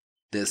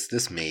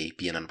this may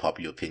be an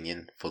unpopular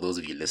opinion for those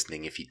of you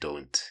listening. If you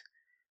don't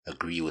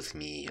agree with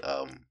me,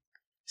 I'm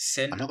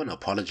Send not going to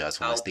apologize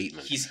for my out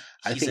statement. his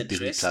I think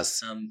Disney address.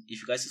 Plus.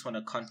 If you guys just want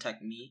to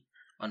contact me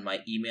on my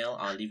email,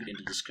 I'll leave it in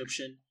the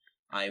description.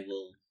 I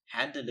will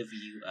hand deliver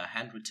you a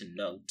handwritten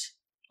note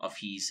of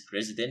his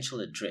residential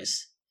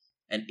address,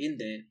 and in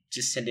there,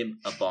 just send him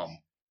a bomb.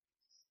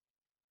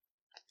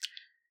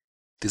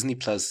 Disney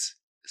Plus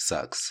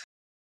sucks.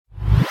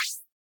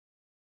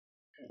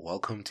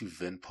 Welcome to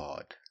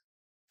VinPod.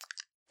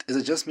 Is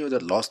it just me or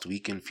did last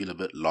weekend feel a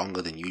bit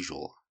longer than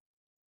usual?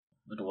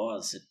 It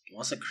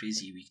was a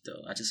crazy week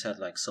though. I just had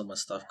like so much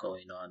stuff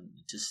going on.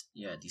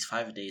 These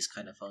 5 days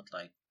kind of felt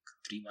like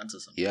 3 months or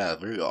something. Yeah,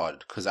 very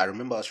odd. Because I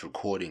remember us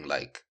recording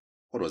like,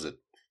 what was it,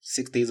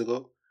 6 days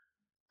ago?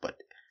 But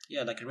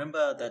yeah, like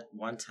remember that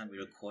one time we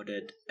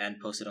recorded and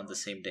posted on the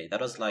same day?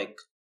 That was like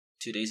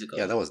 2 days ago.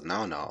 Yeah, that was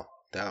now.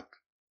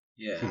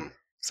 Yeah.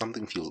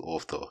 Something feels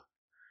off though.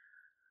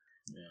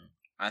 Yeah.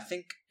 I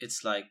think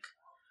it's like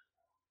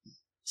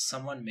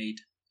someone made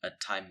a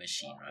time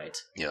machine, right?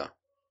 Yeah.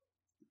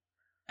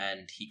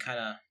 And he kind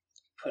of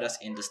put us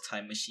in this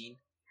time machine.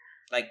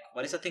 Like,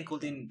 what is that thing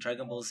called in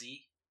Dragon Ball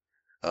Z?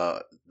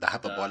 The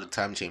hyperbolic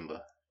time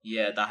chamber.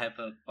 Yeah, the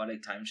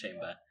hyperbolic time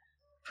chamber.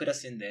 Put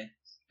us in there,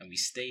 and we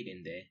stayed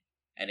in there,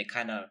 and it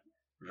kind of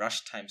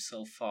rushed time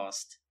so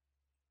fast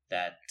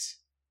that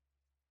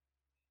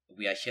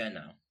we are here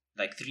now.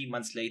 Like 3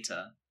 months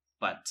later,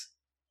 but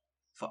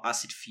for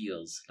us it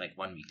feels like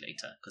 1 week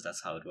later, because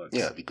that's how it works.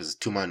 Yeah, because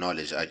to my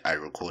knowledge, I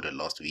recorded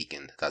last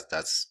weekend.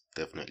 That's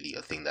definitely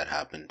a thing that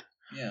happened.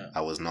 Yeah.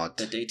 I was not...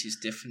 The date is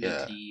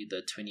definitely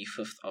the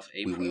 25th of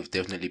April. We've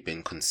definitely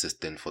been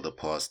consistent for the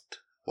past,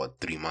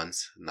 3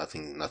 months?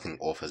 Nothing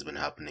off has been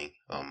happening.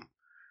 I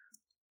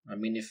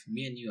mean, if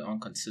me and you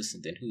aren't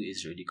consistent, then who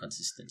is really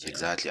consistent?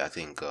 Exactly, I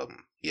think,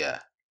 yeah,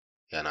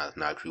 and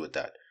I agree with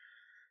that.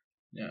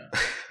 Yeah,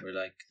 we're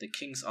like the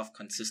kings of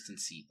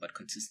consistency, but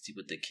consistency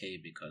with the K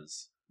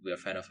because we're a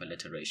fan of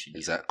alliteration.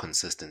 Exact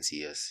consistency,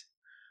 yes.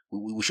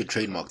 We should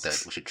trademark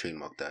that. We should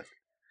trademark that.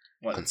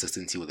 What?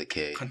 Consistency with a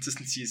K.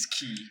 Consistency is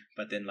key,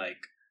 but then like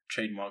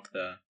trademark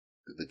the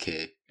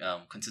K.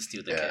 Consistency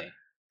with the K.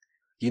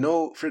 You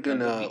know,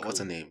 freaking what's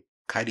her name?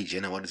 Kylie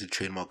Jenner wanted to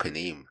trademark her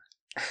name.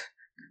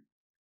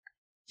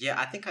 Yeah,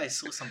 I think I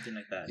saw something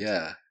like that.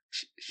 Yeah.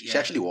 She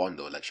actually won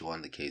though, like she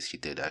won the case. She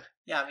did that.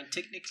 Yeah, I mean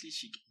technically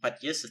but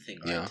here's the thing,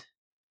 right? Yeah.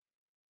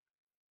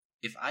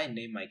 If I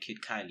name my kid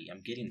Kylie,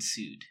 I'm getting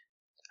sued.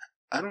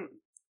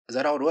 Is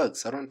that how it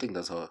works? I don't think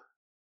that's how.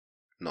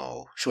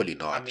 No, surely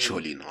not.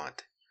 Surely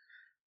not.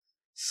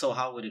 So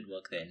how would it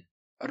work then?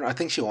 I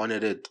think she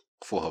wanted it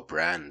for her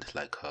brand,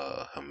 like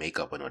her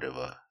makeup and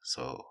whatever.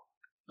 So.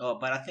 Oh,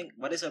 but I think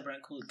what is her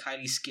brand called?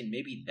 Kylie Skin.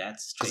 Maybe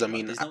that's trademark.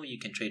 Because there's no way you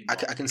can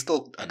trademark. I can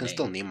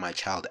still name my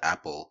child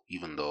Apple,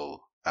 even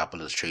though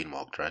Apple is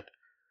trademarked, right?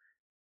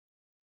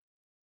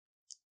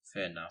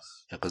 Fair enough.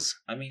 Yeah, because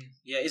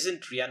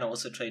isn't Rihanna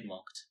also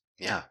trademarked?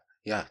 Yeah,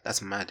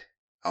 that's mad.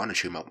 I want to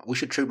trademark. We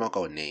should trademark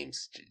our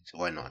names.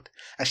 Why not?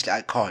 Actually,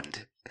 I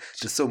can't.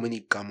 There's so many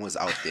Gamos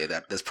out there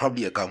that there's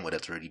probably a Gamo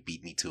that's already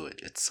beat me to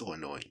it. It's so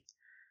annoying.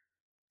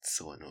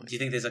 So annoying. Do you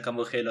think there's a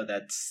Kamuhelo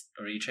that's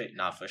already trade?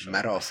 Nah, for sure.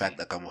 Matter of fact,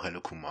 a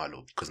Kamuhelo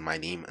Kumalo, because my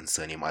name and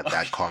surname are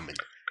that common.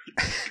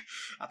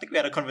 I think we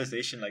had a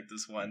conversation like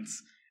this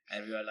once,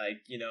 and we were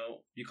like,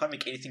 you can't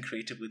make anything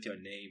creative with your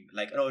name.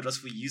 Like, no, it was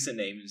for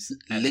usernames.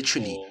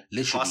 Literally.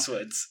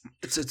 Passwords.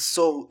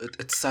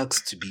 It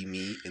sucks to be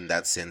me in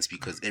that sense,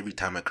 because every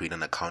time I create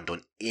an account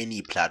on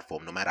any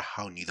platform, no matter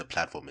how new the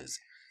platform is,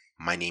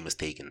 my name is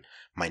taken.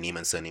 My name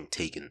and surname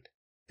taken.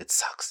 It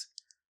sucks.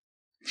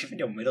 Even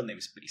your middle name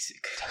is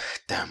basic.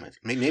 Damn it.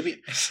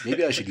 Maybe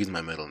I should use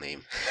my middle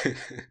name.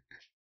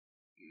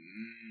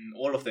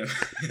 All of them.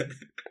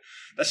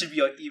 That should be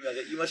your email.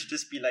 Your email should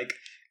just be like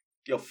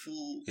your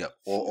full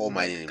all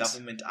my names,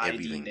 government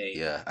everything. ID name.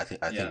 Yeah, I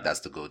think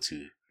that's the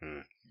go-to.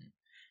 Then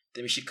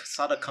we should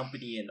start a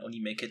company and only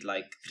make it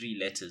like 3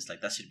 letters.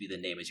 Like that should be the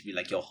name. It should be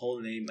like your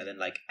whole name and then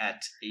like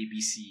at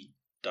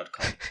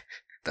abc.com.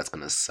 That's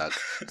gonna suck.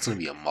 It's gonna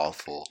be a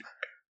mouthful.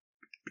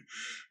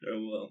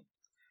 Oh well.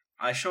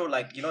 I sure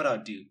you know what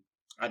I'd do?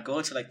 I'd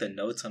go to like the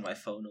notes on my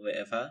phone or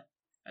wherever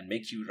and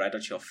make you write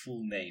out your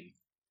full name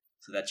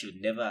so that you'd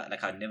never,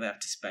 I'd never have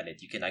to spell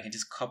it. I can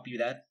just copy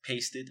that,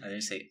 paste it, and then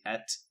say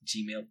at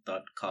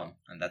gmail.com,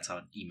 and that's how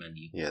I'd email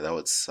you. Yeah, that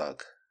would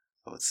suck.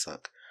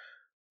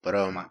 But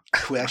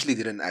we actually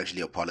didn't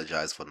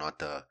apologize for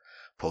not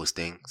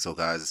posting. So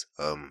guys,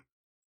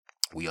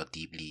 we are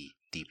deeply,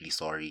 deeply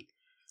sorry.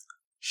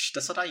 Shh,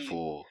 that's not how you...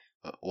 For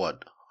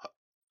what?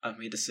 I've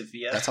made a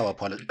severe... That's how I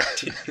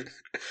apologize.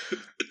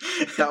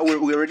 No,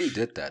 we already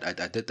did that.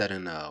 I did that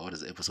in,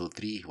 episode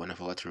 3, when I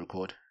forgot to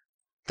record.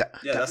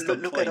 That's the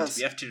point. At us.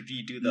 We have to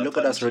redo the Look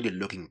at us already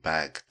looking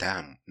back.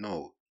 Damn.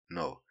 No.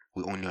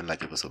 We're only on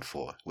episode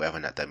 4. We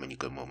haven't had that many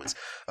good moments.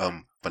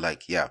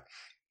 But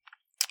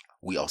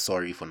we are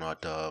sorry for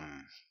not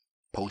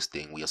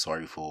posting. We are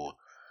sorry for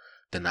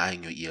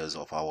denying your ears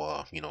of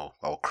our,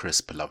 our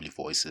crisp, lovely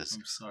voices.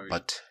 I'm sorry.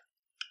 But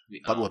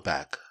We But are. we're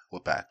back.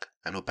 We're back.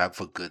 And we're back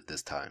for good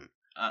this time.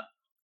 Uh,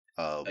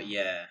 Um,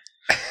 yeah.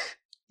 yeah,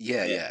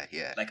 Yeah. yeah,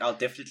 yeah. Like, I'll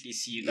definitely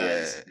see you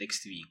guys Yeah.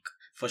 next week.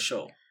 For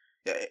sure.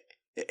 Yeah.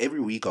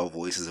 Every week our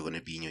voices are going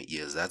to be in your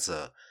ears. That's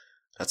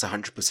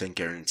 100%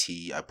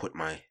 guarantee. I put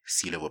my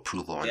seal of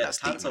approval on There are that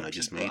tons statement of I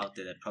just people made. out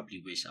there that probably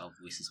wish our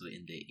voices were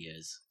in their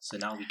ears. So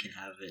now we can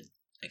have it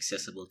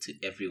accessible to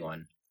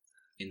everyone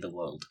in the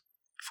world.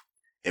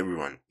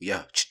 Everyone,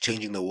 yeah,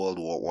 changing the world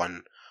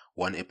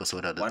one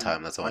episode at a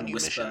time. That's our one new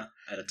whisper mission.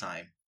 at a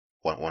time.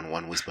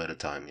 One whisper at a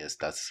time. Yes,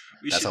 that's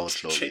should our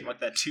slogan. trademark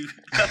that too.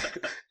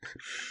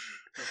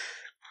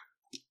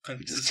 We're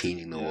just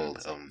changing the world.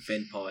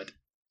 Venpod.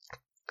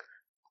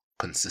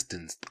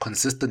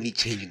 Consistently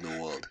changing the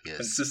world. Yes.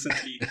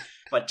 Consistently,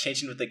 but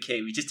changing with the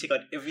K. We just take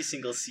out every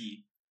single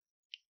C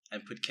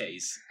and put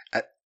Ks.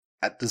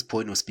 At this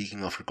point, we're speaking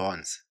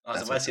Afrikaans. I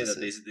was about to say that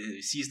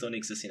the C's don't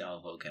exist in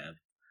our vocab.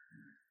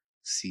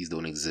 C's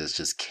don't exist,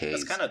 just K's.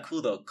 That's kind of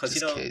cool though,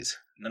 because K's.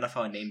 None of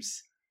our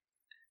names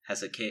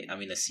has a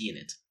C in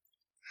it.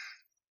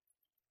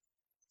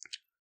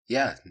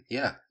 Yeah,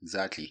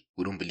 exactly.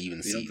 We don't believe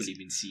in C's. We don't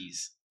believe in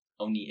C's.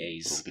 Only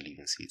A's. We don't believe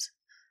in C's.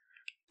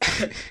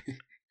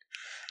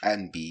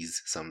 And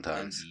B's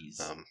sometimes.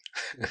 And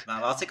B's.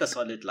 I'll take a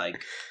solid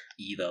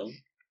E though.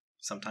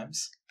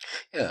 Sometimes.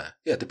 Yeah.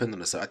 Depending on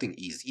the side. I think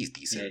E's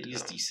decent. Yeah,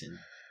 E's decent.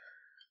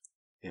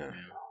 Yeah.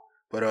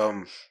 But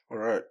all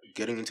right.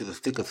 Getting into the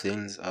thick of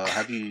things.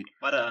 Have you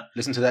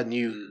listened to that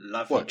new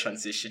lovely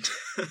transition?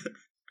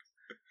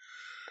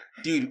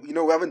 Dude, we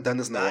haven't done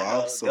this in a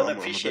while, so they'll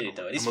appreciate it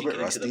though. At least I'm a we bit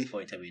get rusty. to the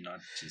point and we're not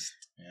just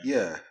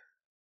Yeah.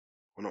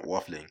 We're not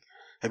waffling.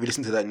 Have you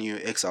listened to that new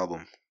X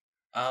album?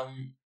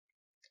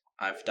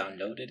 I've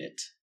downloaded it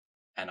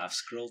and I've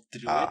scrolled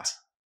through it,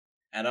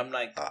 and I'm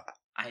like,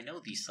 I know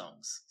these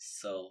songs,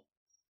 so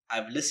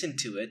I've listened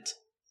to it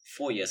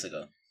 4 years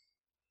ago.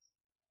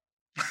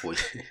 4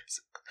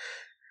 years.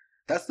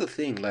 That's the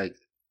thing. Like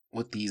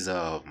with these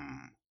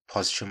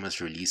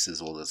posthumous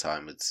releases all the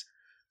time, it's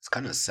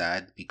kind of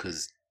sad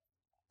because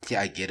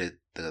I get it.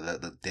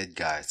 The dead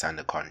guy signed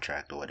a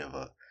contract or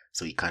whatever,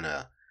 so he kind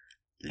of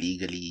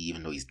legally,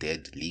 even though he's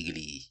dead,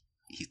 legally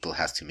he still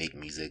has to make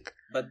music.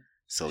 But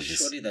so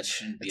surely that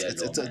shouldn't be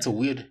it's a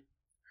weird.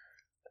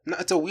 No,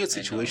 it's a weird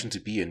situation to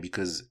be in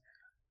because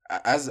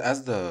as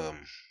the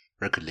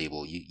record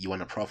label, you want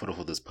to profit off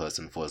of this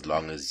person for as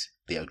long as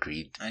they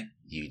agreed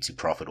you to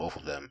profit off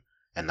of them,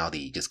 and now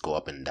they just go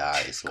up and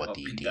die. So what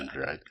do you do,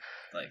 right?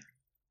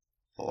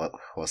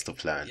 What's the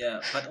plan?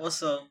 Yeah, but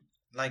also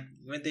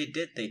when they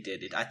did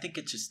it. I think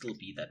it should still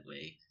be that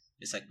way.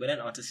 It's like when an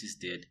artist is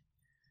dead,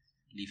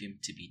 leave him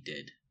to be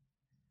dead.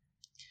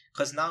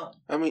 Because now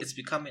it's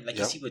becoming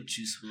you see with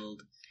Juice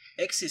WRLD.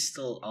 X is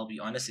still, I'll be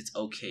honest, it's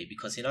okay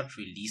because you're not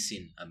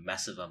releasing a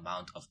massive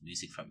amount of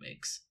music from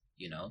X,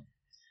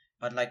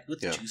 But with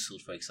Juice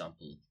WRLD, for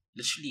example,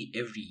 literally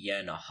every year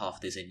and a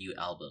half there's a new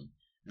album.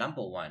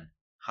 Number one,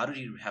 how do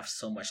you have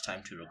so much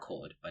time to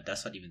record? But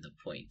that's not even the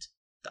point.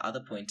 The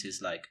other point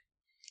is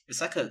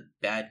it's like a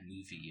bad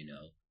movie,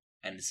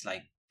 and it's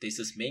there's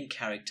this main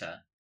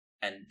character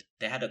and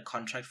they had a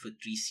contract for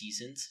 3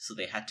 seasons, so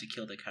they had to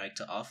kill the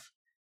character off.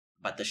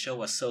 But the show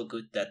was so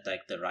good that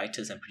the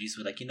writers and producers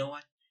were like, you know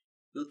what?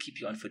 We'll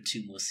keep you on for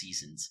 2 more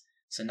seasons.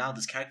 So now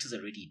this character's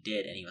already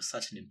dead, and he was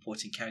such an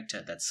important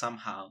character that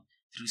somehow,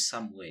 through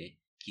some way,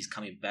 he's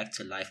coming back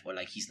to life, or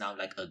he's now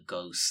a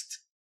ghost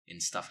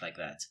and stuff like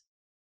that.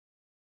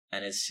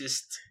 And it's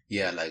just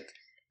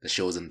the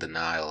show's in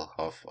denial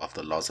of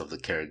the loss of the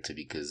character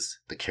because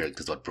the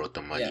character's what brought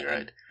the money,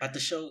 right? But the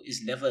show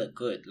is never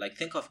good.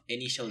 Think of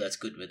any show that's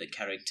good where the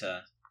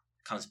character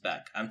comes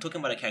back. I'm talking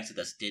about a character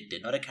that's dead,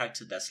 not a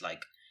character that's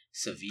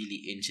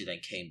severely injured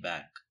and came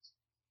back.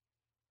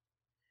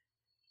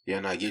 Yeah,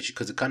 and I get you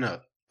because it kind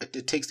of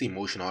it takes the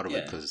emotion out of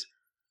it because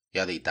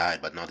they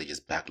died, but now they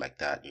just back like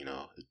that.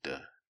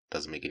 It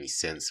doesn't make any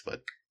sense,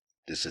 but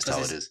it's just how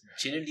it is.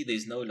 Generally,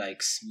 there's no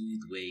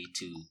smooth way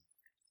to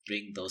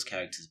bring those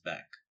characters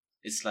back.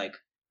 It's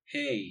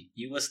hey,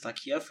 you were stuck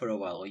here for a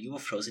while, or you were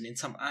frozen in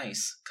some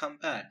ice. Come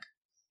back.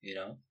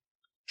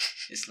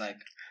 It's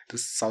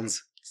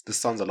this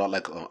sounds a lot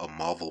like a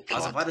Marvel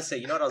plot. I was about to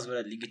say, what I was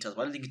going to link it to? I was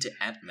about to link it to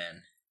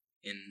Ant-Man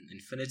in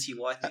Infinity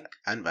War, I think.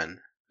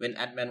 Ant-Man? When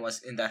Ant-Man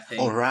was in that thing.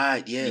 Oh,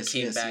 right. Yes,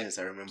 he came back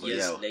I remember.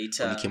 Years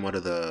later. When he came out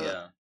of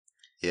the...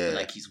 Yeah.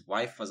 And, his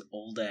wife was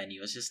older and he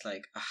was just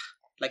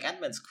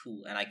Ant-Man's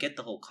cool and I get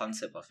the whole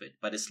concept of it,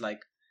 but it's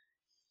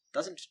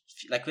doesn't...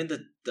 when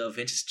the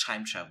Avengers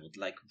time traveled,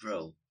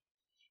 bro,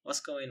 what's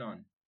going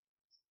on?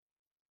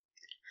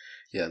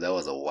 Yeah, that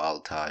was a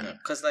wild time.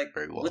 Because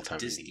very wild with time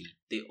Disney, indeed.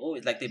 they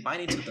always they buy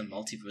into the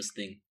multiverse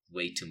thing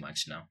way too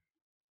much now,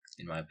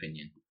 in my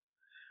opinion.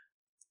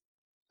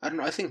 I don't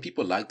know. I think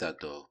people like that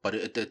though, but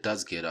it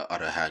does get out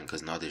of hand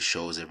because now there's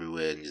shows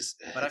everywhere and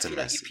just. But I feel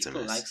if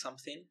people like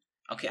something,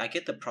 okay, I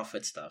get the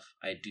profit stuff,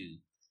 I do,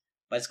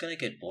 but it's gonna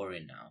get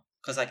boring now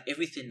because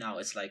everything now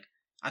it's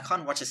I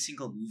can't watch a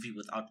single movie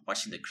without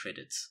watching the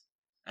credits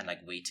and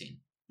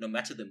waiting, no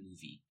matter the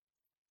movie.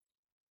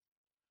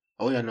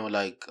 Oh yeah, no,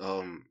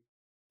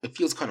 it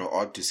feels kind of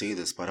odd to say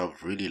this, but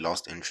I've really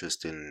lost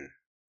interest in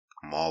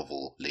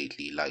Marvel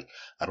lately. Like,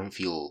 I don't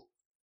feel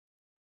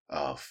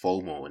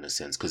FOMO in a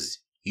sense, because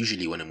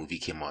usually when a movie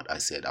came out, I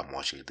said I'm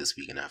watching it this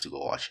week and I have to go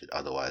watch it.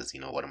 Otherwise,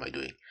 what am I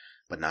doing?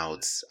 But now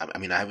I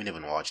mean, I haven't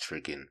even watched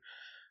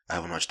I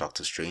haven't watched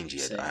Doctor Strange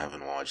yet. I Same.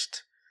 haven't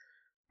watched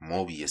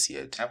Morbius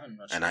yet, I haven't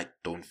watched. and I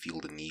don't feel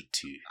the need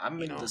to.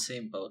 I'm in the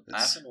same boat.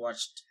 I It's haven't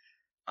watched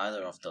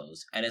either of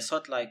those, and it's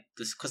not like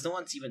this because no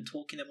one's even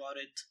talking about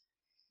it.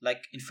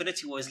 Like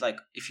Infinity War is like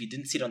if you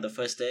didn't see it on the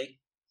first day,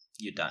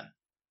 you're done.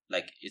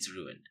 Like it's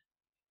ruined.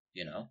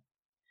 You know,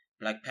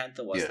 Black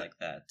Panther was yeah. like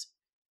that.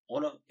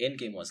 All of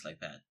Endgame was like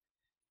that.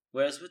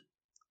 Whereas with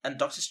and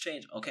Doctor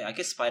Strange, okay, I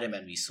guess Spider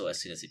Man we saw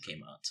as soon as it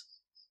came out.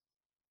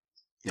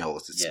 Yeah, well,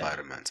 it's Yeah,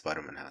 Spider Man.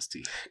 Spider Man has to.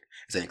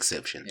 It's an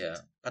exception. yeah.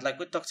 But like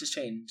with Doctor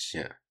Strange,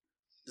 Yeah.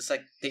 it's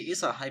like there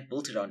is a hype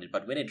built around it.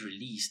 But when it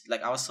released,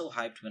 like I was so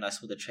hyped when I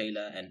saw the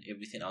trailer and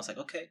everything. I was like,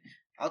 okay,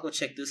 I'll go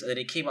check this. And then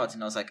it came out,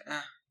 and I was like,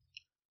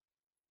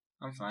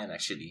 I'm fine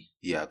actually.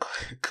 Yeah,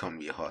 can't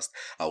be a host.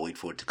 I'll wait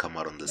for it to come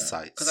out on the No,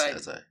 sites because I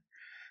as I.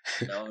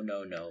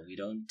 no. We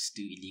don't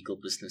do illegal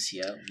business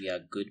here. We are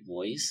good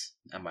boys.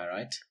 Am I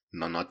right?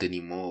 No, not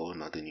anymore.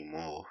 Not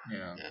anymore.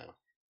 Yeah. Yeah.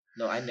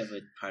 No, I never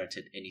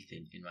pirated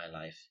anything in my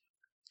life.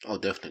 Oh,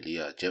 definitely.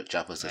 Yeah.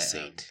 Java's a I am.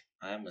 saint.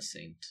 I am a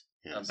saint.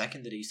 Yes. Back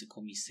in the day, they used to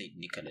call me Saint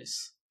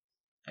Nicholas.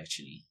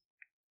 Actually.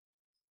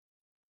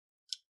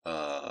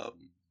 I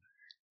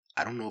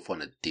don't know if I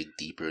want to dig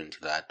deeper into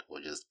that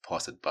or just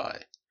pass it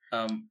by.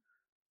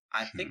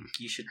 I think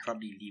you should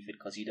probably leave it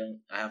because you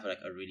don't. I have like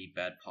a really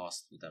bad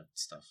past with that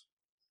stuff.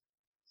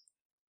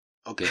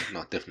 Okay,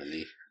 no,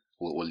 definitely.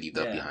 We'll leave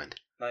that behind.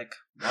 Like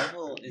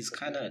Marvel is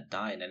kind of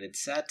dying, and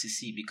it's sad to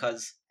see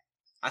because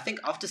I think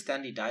after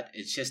Stanley died,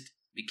 it just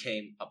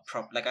became a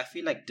prop. Like I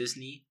feel like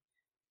Disney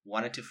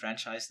wanted to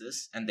franchise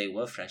this, and they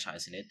were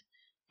franchising it,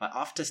 but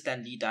after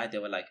Stan Lee died, they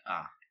were like,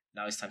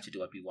 now it's time to do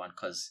what we want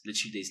because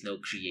literally there's no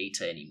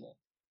creator anymore.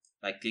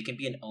 Like there can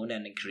be an owner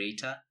and a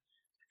creator.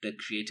 The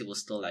creator will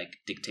still like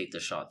dictate the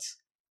shots.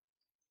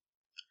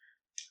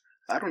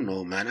 I don't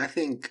know, man. I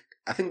think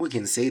we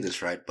can say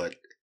this, right? But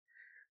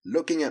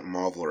looking at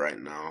Marvel right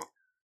now,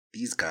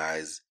 these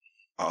guys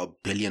are a $1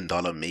 billion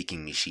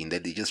making machine.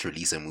 That they just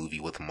release a movie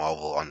with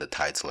Marvel on the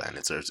title, and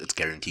it's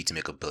guaranteed to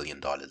make $1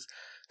 billion.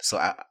 So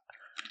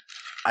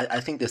I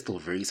think they're still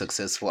very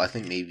successful. I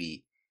think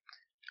maybe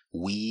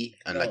we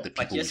and like the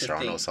people we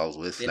surround ourselves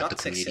with, they're like not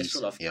the communities,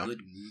 successful of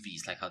good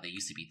movies like how they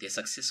used to be. They're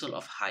successful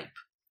of hype.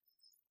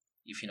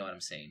 If you know what I'm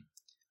saying.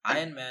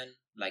 Iron Man,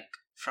 like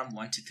from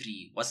 1 to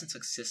 3, wasn't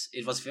success.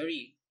 It was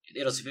very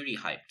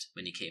hyped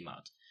when it came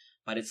out,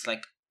 but it's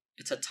like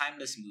it's a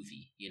timeless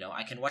movie. You know,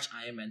 I can watch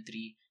Iron Man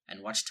 3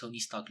 and watch Tony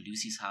Stark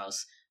lose his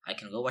house. I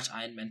can go watch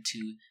Iron Man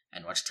 2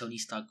 and watch Tony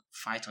Stark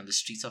fight on the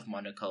streets of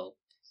Monaco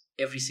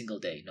every single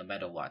day, no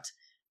matter what.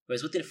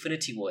 Whereas with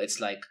Infinity War, it's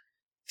like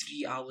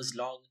 3 hours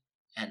long,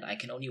 and I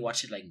can only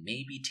watch it like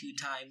maybe 2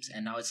 times,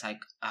 and now it's like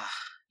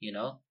you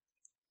know.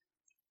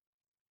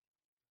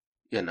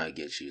 Yeah, no, I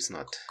get you. It's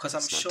not because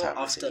I'm sure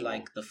after anymore.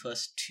 like the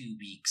first 2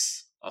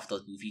 weeks of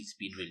those movies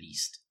being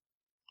released,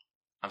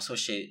 I'm so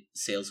sure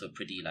sales were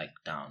pretty like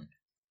down.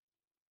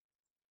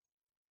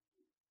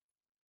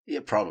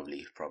 Yeah,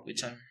 probably.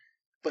 Which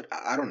but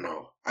I don't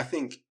know. I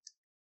think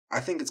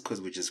it's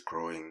because we're just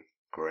growing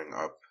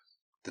up.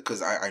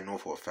 Because I know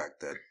for a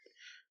fact that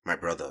my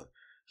brother,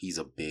 he's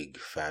a big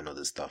fan of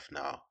this stuff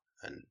now,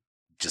 and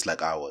just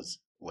like I was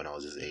when I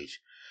was his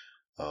age.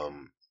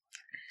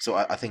 So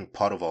I think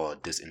part of our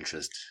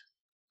disinterest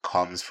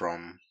comes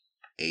from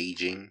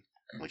aging,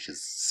 which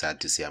is sad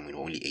to say. I mean,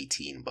 we're only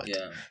 18, but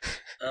yeah.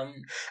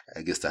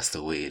 I guess that's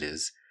the way it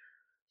is.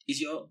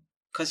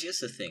 Because here's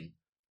the thing.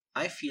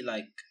 I feel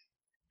like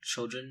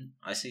children,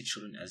 I say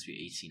children as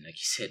we're 18, like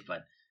you said,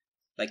 but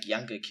like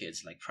younger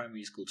kids, like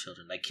primary school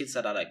children, like kids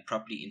that are like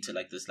properly into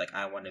like this, like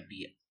I want to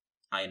be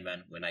Iron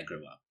Man when I grow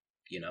up,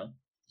 you know?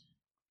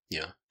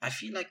 Yeah. I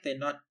feel like they're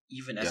not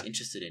even as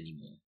interested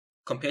anymore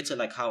compared to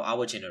like how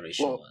our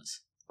generation was.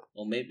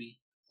 Or maybe.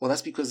 Well,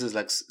 that's because there's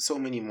like so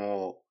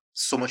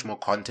much more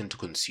content to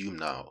consume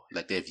now.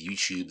 Like they have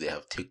YouTube, they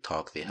have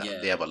TikTok, they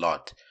have a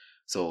lot.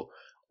 So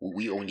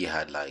we only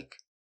had like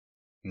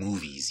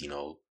movies, you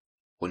know.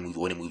 When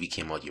a movie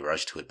came out, you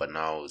rushed to it, but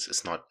now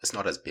it's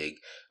not as big.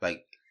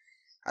 Like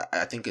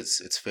I think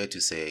it's fair to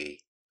say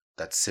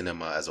that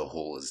cinema as a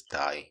whole is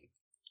dying.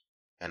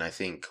 And I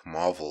think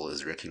Marvel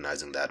is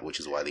recognizing that, which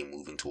is why they're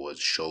moving towards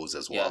shows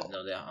as well. Yeah,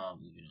 no, they are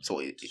moving.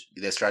 So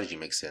their strategy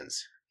makes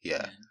sense.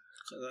 Yeah.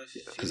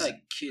 Because I feel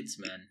like kids,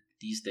 man,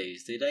 these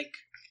days, they like,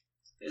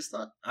 it's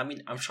not, I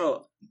mean, I'm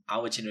sure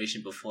our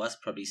generation before us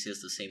probably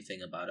says the same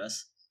thing about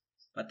us,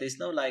 but there's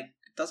no like,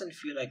 it doesn't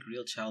feel like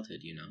real childhood,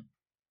 you know?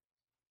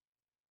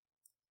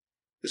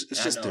 It's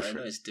just different. I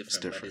know it's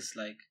different, but it's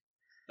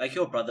like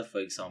your brother, for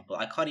example,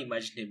 I can't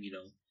imagine him, you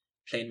know,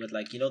 playing with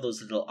like, you know,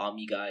 those little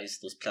army guys,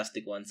 those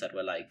plastic ones that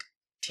were like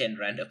 10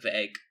 rand a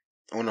bag.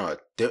 Oh no,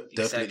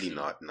 definitely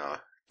not. Nah,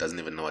 doesn't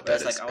even know what that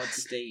is. Like I would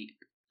stay,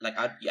 like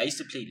I used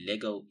to play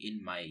Lego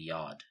in my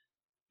yard,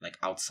 like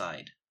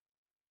outside.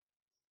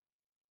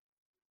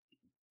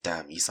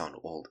 Damn, you sound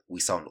old. We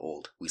sound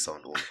old.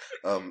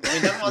 I mean,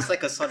 that was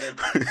like a solid.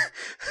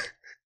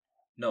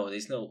 No,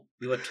 there's no.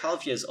 We were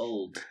 12 years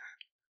old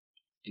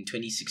in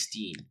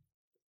 2016.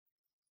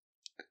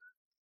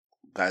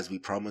 Guys, we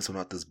promise we're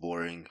not this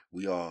boring.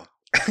 We are.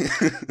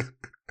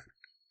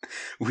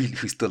 we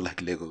still like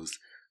Legos.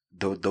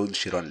 Don't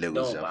shit on Legos.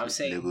 No, Jeffrey. but I'm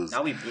saying Legos.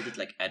 now we build it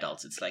like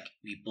adults. It's like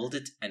we build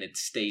it and it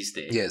stays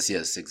there.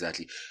 Yes,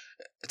 exactly.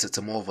 It's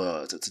a more of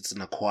a it's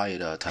an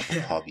acquired type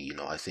of hobby. You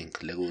know, I think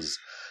Legos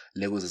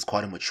is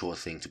quite a mature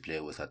thing to play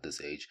with at this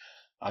age.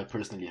 I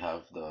personally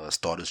have the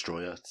Star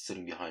Destroyer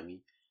sitting behind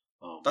me.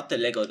 Not the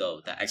Lego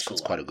though, the actual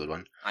it's one. quite a good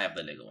one. I have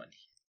the Lego one.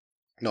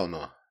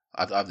 No,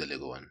 I have the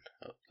Lego one,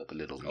 like a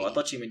little. Oh, I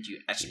thought you meant you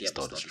actually have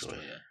Star the Star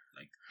Destroyer,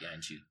 like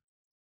behind you.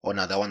 Oh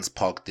no, that one's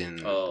parked in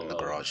the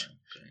garage.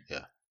 Okay.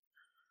 Yeah,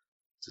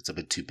 so it's a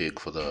bit too big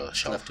for the Still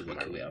shelf. have to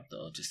work your way up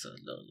though, just a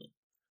little,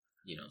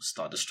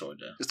 Star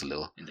Destroyer. Just a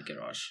little in the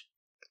garage.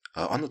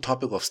 On the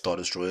topic of Star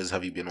Destroyers,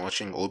 have you been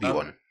watching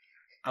Obi-Wan?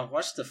 I've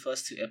watched the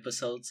first 2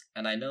 episodes,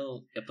 and I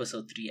know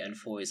episode 3 and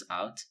 4 is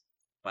out,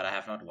 but I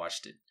have not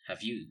watched it.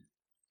 Have you?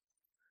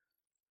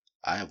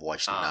 I have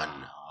watched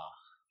none.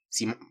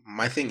 See,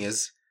 my thing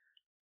is,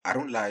 I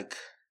don't like.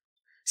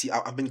 See,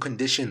 I've been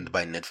conditioned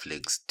by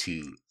Netflix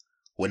to,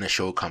 when a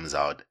show comes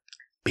out,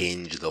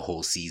 binge the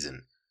whole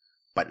season.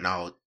 But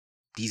now,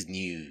 these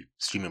new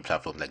streaming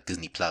platforms like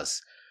Disney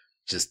Plus,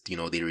 just,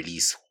 they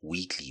release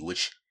weekly,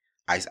 which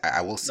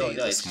I will say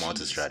is a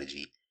smarter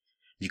strategy.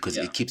 Because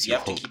it keeps you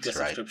hooked,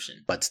 right?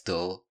 But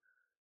still,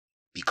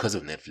 because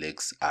of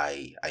Netflix,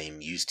 I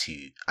am used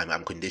to,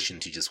 I'm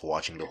conditioned to just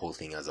watching the whole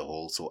thing as a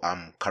whole. So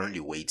I'm currently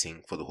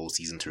waiting for the whole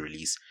season to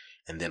release,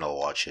 and then I'll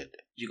watch it.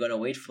 You're gonna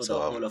wait for the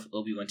whole of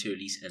Obi-Wan to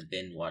release and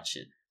then watch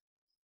it?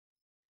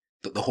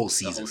 The whole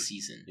season. The whole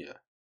season.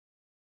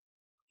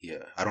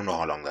 Yeah. I don't know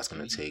how long that's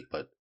gonna take,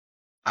 but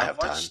I have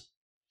time.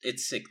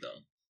 It's sick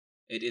though.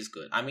 It is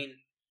good. I mean,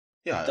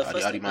 yeah, the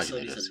first I'd imagine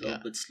episode is a little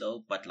bit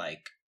slow, but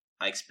like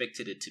I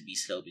expected it to be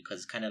slow because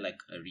it's kind of like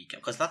a recap.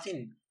 Because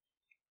nothing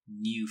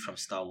new from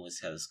Star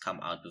Wars has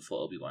come out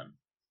before Obi-Wan.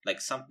 Like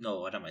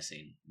what am I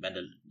saying?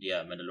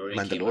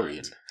 Mandalorian. Came out.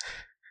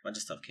 A bunch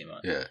of stuff came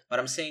out. Yeah. But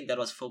I'm saying that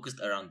was focused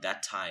around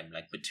that time,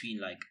 like between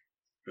like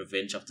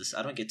Revenge of the Sith.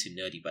 I don't get too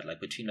nerdy, but like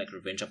between like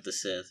Revenge of the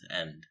Sith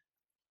and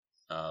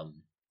The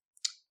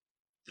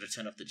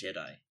Return of the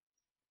Jedi.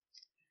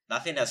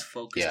 Nothing has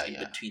focused in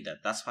between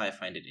that. That's why I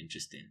find it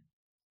interesting.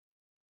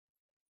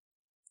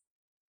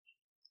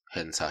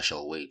 Hence, I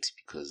shall wait,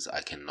 because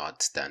I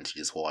cannot stand to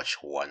just watch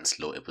one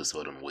slow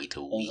episode and wait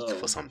a week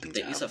for something to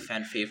happen. There is a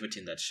fan favorite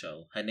in that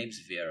show. Her name's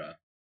Vera.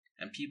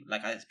 And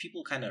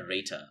people kind of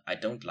rate her. I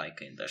don't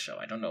like her in the show.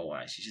 I don't know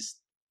why. She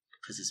just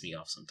pisses me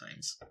off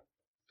sometimes.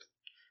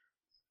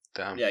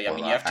 Damn. Yeah, I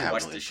mean, you have to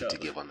watch the show. To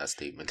give on that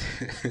statement.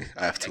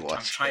 I have to watch.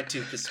 I'm trying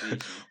to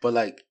persuade you. But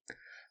like,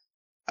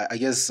 I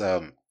guess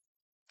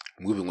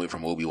moving away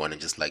from Obi-Wan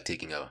and just like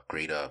taking a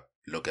greater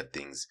look at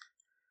things.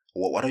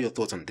 What are your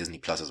thoughts on Disney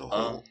Plus as a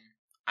whole?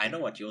 I know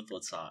what your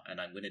thoughts are,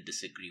 and I'm going to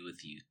disagree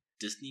with you.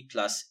 Disney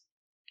Plus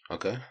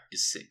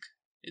is sick.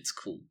 It's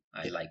cool.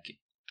 I like it.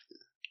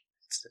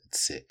 It's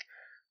sick.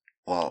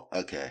 Well,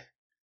 okay.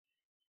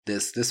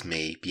 This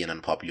may be an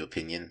unpopular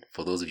opinion.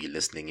 For those of you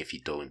listening, if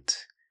you don't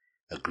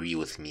agree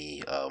with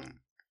me,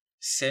 I'm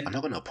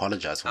not going to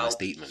apologize for my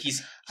statement.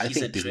 I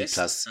think Disney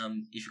Plus...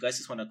 if you guys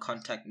just want to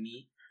contact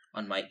me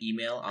on my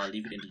email, I'll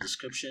leave it in the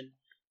description.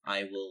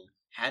 I will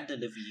hand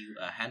deliver you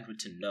a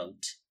handwritten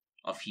note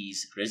of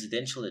his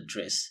residential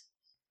address,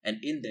 and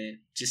in there,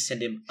 just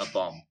send him a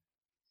bomb.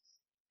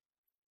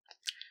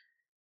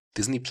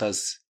 Disney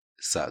Plus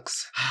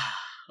sucks.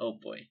 Oh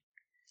boy.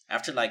 I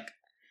have to like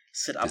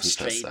sit up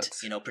straight,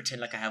 pretend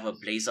like I have a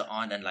blazer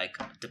on and like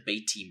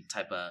debate team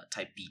type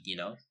beat,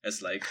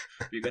 It's like,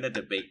 we're gonna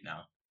debate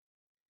now.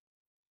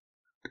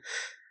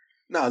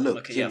 Now look,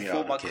 okay,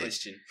 4-mark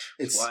question.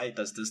 Why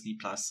does Disney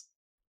Plus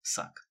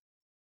suck?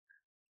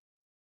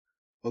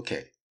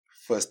 Okay,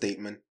 first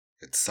statement,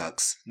 it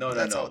sucks. No.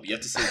 You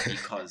have to say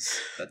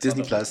because. That's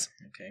Disney Plus.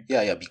 Okay.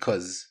 Yeah,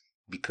 because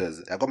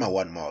I got my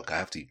 1 mark. I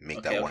have to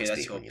make that one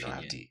statement. I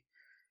have to.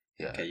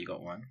 Yeah. Okay, you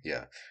got 1.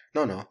 Yeah.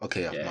 No.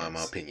 Okay, yes.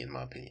 my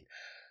opinion.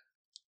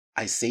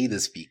 I say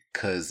this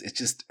because it's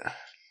just,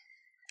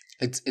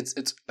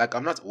 it's like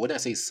when I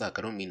say suck,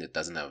 I don't mean it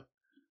doesn't have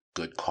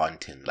good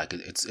content. Like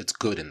it's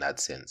good in that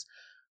sense,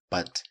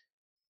 but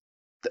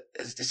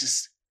it's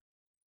just.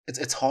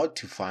 It's hard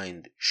to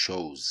find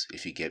shows,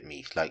 if you get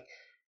me. Like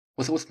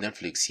with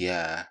Netflix,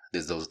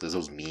 there's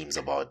those memes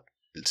about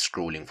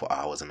scrolling for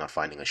hours and not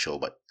finding a show.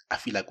 But I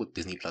feel like with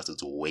Disney Plus,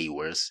 it's way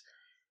worse.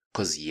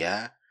 Cause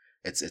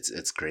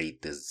it's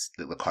great.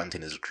 The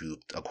content is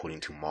grouped according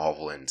to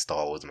Marvel and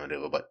Star Wars and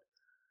whatever. But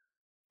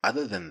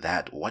other than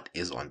that, what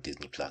is on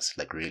Disney Plus?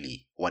 Like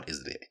really, what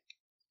is there?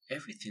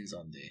 Everything's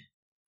on there.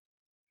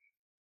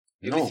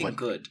 Everything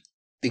good.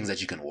 Things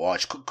that you can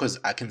watch, because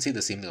I can say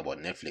the same thing about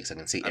Netflix. I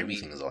can say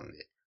everything is on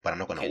there, but I'm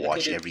not going to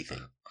watch everything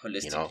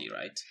holistically,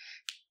 right?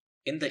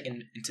 In the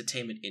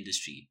entertainment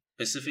industry,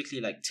 specifically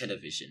like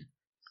television,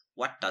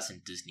 what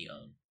doesn't Disney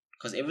own?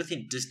 Because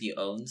everything Disney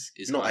owns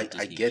is No, on I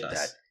Disney get Plus.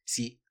 that.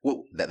 See,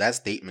 well, that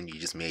statement you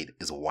just made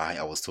is why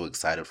I was so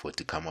excited for it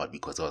to come out,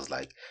 because I was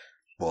like,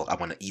 well, I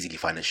want to easily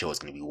find a show. It's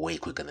going to be way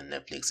quicker than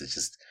Netflix.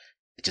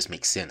 It just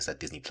makes sense that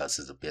Disney Plus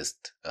is the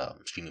best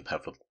streaming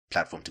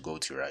platform to go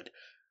to, right?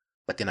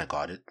 But then I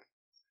got it.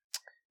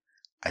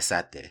 I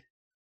sat there,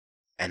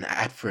 and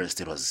at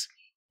first it was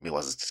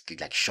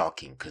like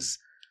shocking, because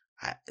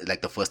I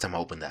like the first time I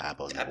opened the app,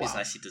 I was The like, app is wow,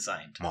 nicely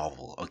designed.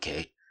 Marvel,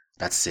 okay,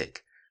 that's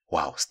sick.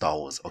 Wow, Star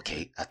Wars,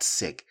 okay, that's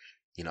sick.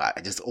 You know,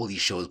 I just all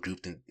these shows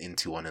grouped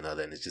into one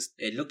another, and It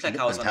looked it like looked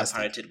I was fantastic.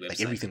 on a pirated website.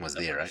 Like everything was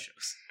with a there, bunch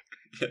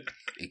right?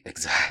 of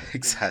shows.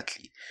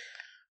 Exactly.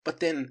 But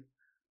then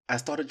I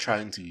started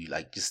trying to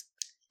like just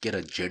get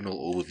a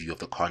general overview of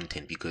the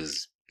content,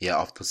 because yeah,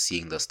 after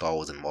seeing the Star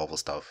Wars and Marvel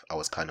stuff, I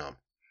was kind of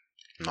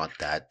not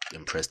that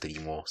impressed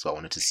anymore. So I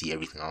wanted to see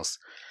everything else,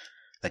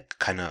 like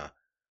kind of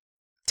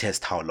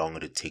test how long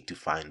it would take to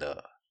find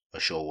a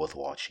show worth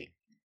watching.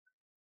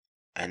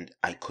 And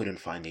I couldn't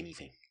find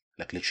anything.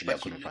 Like literally, I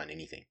But couldn't find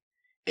anything.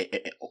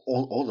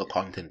 All the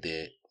content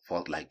there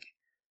felt like,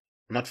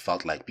 not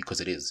felt like,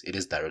 because it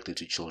is directed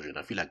to children.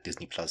 I feel like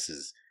Disney Plus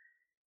is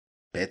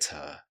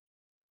better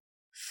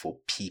for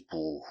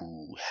people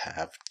who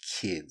have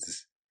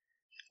kids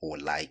or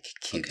like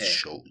kids Okay.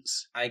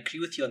 shows. I agree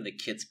with you on the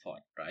kids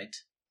part, right?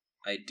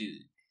 I do.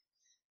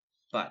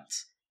 But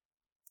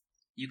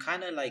you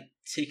kind of like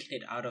taking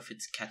it out of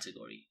its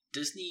category.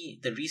 Disney,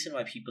 the reason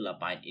why people are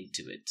buying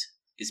into it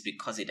is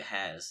because it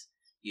has,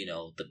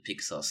 the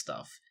Pixar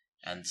stuff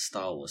and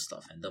Star Wars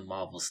stuff and the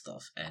Marvel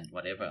stuff and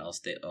whatever else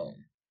they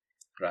own,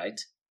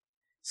 right?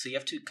 So you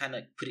have to kind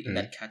of put it in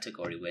that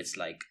category where it's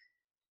like,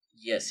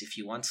 yes, if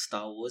you want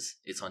Star Wars,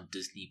 it's on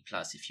Disney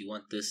Plus. If you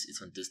want this,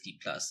 it's on Disney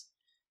Plus.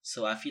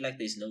 So I feel like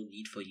there's no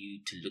need for you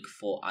to look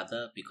for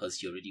other,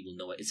 because you already will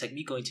know it. It's like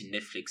me going to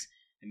Netflix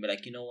and be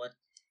like, you know what?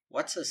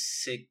 What's a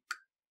sick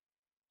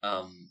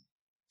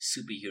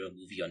superhero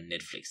movie on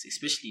Netflix?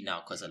 Especially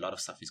now, because a lot of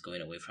stuff is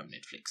going away from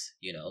Netflix.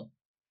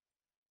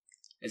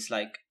 It's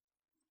like,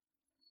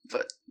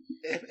 But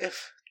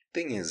if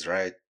thing is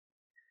right,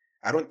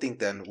 I don't think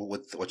then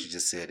with what you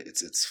just said,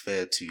 it's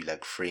fair to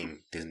like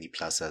frame Disney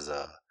Plus as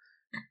a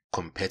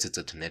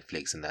competitor to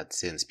Netflix in that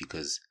sense,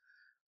 because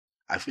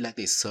I feel like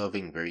they're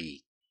serving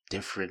very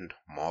different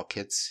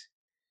markets.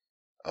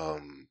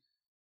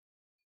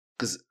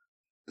 Because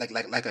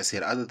like I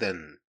said, other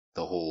than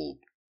the whole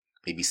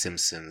maybe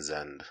Simpsons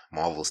and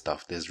Marvel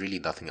stuff, there's really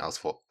nothing else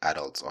for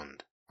adults on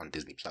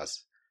Disney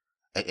Plus.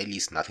 At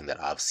least nothing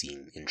that I've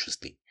seen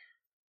interesting,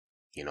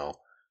 you know.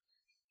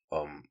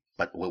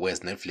 But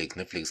whereas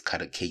Netflix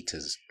kind of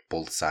caters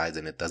both sides,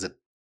 and it does it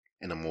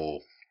in a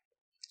more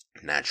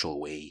natural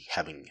way,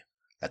 having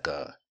like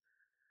a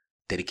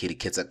dedicated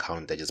kids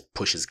account that just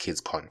pushes kids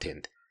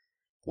content.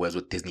 Whereas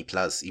with Disney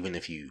Plus, even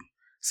if you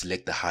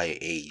select the higher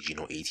age,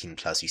 18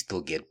 plus, you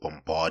still get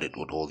bombarded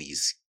with all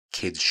these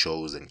kids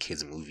shows and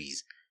kids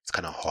movies. It's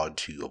kind of hard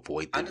to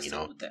avoid I them,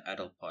 understand with the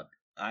adult part.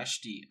 I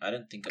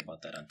didn't think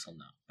about that until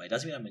now. But it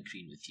doesn't mean I'm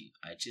agreeing with you.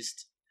 I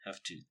just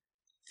have to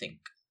think.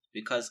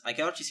 Because I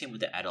get what you're saying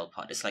with the adult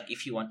part. It's like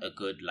if you want a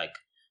good like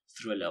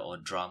thriller or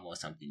drama or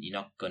something, you're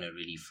not gonna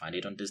really find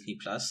it on Disney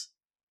Plus.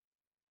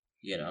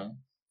 Yeah.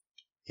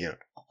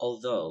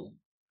 Although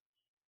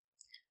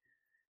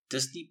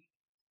Disney,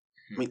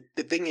 I mean,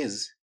 the thing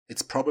is,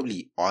 it's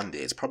probably on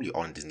there. It's probably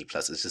on Disney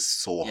Plus. It's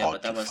just so yeah, hard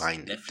but that to was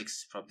find it.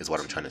 Netflix problem Is what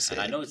I'm too. trying to say.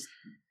 And I know it's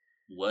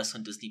worse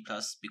on Disney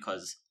Plus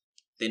because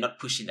they're not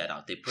pushing that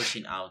out. They're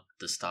pushing out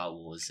the Star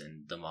Wars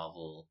and the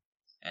Marvel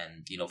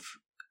and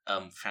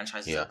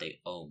franchises that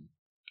they own.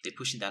 They're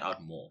pushing that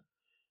out more.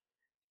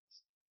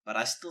 But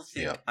I still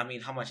think, I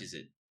mean, how much is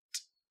it?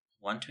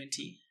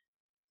 120?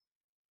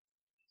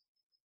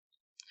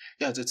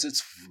 Yeah,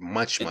 it's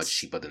much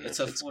cheaper than it's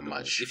Netflix. Affordable.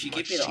 Much, if you much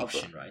give me the cheaper.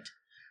 option, right,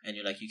 and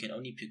you're like, you can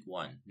only pick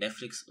one,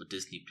 Netflix or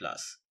Disney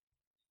Plus,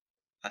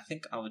 I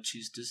think I would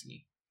choose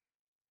Disney.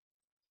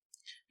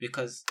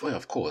 Because yeah,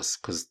 of course,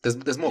 because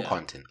there's more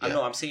content. I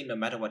know, I'm saying no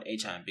matter what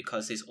age I am,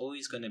 because there's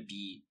always gonna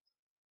be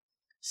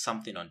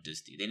something on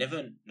Disney. They're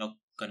never not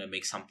gonna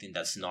make something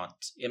that's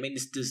not. I mean,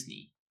 it's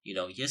Disney.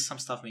 Yes, some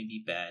stuff may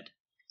be bad,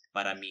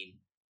 but I mean,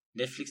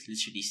 Netflix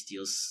literally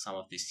steals some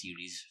of the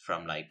series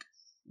from like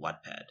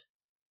Wattpad.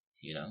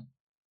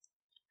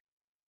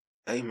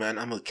 Hey man,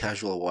 I'm a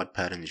casual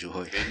Wattpad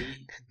enjoyer.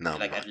 Really? No,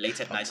 like at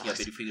late at night, you're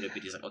ready for a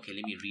bit. It's like, okay,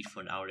 let me read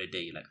for an hour a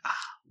day. You're like,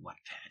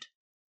 Wattpad.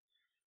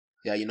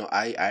 Yeah,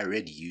 I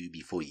read You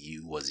before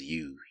You was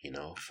You.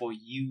 Before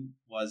You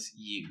was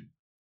You.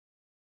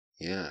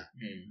 Yeah.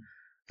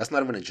 That's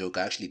not even a joke.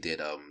 I actually did.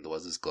 There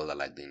was this girl I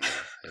liked in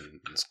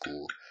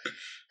school,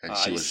 and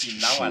she was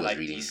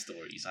reading these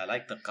stories. I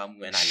like the gum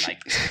when I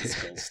like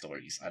this girl's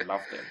stories. I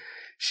love them.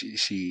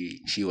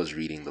 She was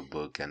reading the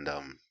book, and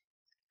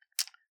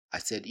I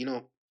said,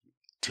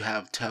 to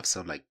have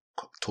some like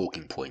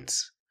talking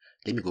points,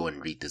 let me go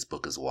and read this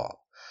book as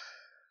well.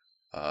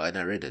 And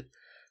I read it.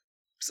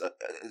 So,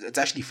 it's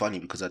actually funny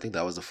because I think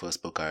that was the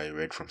first book I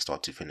read from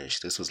start to finish.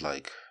 This was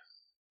like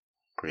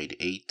grade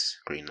 8,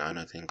 grade 9,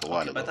 I think, a Okay,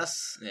 while but ago.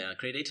 that's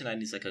grade 8 to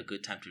 9 is like a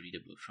good time to read a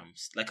book from,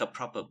 like a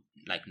proper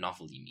like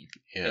novel. You mean?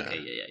 Yeah. Okay,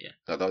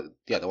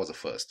 yeah. That was the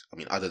first. I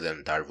mean, other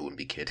than Darvo and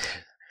Big Kid.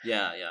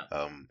 Yeah.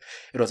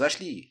 It was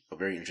actually a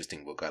very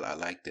interesting book. I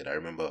liked it. I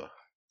remember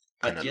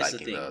kind But of here's the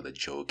liking thing: the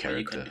Joe were you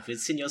character.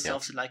 convincing Yeah.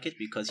 yourself to like it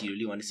because you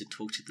really wanted to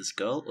talk to this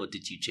girl, or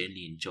did you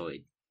genuinely enjoy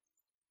it?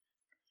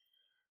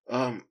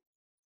 I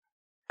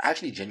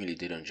actually genuinely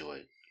did enjoy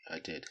it. I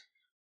did.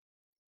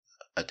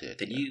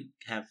 Then Yeah. you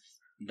have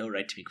no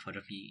right to make fun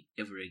of me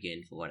ever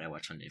again for what I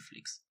watch on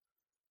Netflix.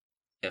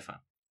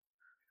 Ever.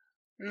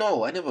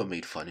 No, I never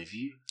made fun of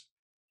you.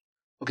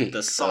 Okay,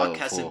 The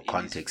sarcasm for in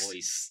context, his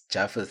voice.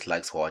 Japheth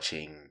likes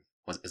watching.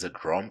 Is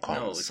it rom-coms?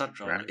 No, it's not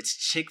drama. Right? It's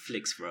chick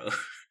flicks, bro.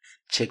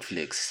 Chick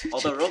flicks.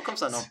 Although Chick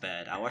rom-coms are flicks. not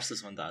bad. I watched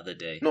this one the other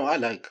day. No, I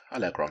like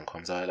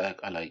rom-coms. I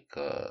like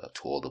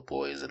To All the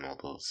Boys and all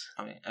those.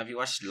 I mean, have you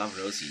watched Love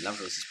Rosie?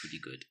 Love Rosie is pretty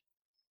good.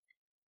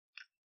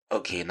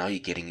 Okay, now you're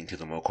getting into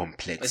the more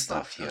complex It's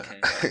stuff not,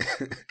 here.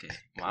 Okay,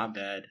 my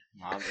bad.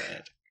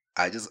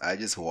 I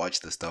just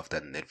watch the stuff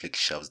that Netflix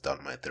shoves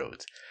down my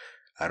throat.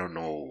 I don't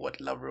know what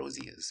Love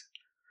Rosie is.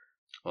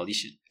 Well, you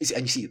should.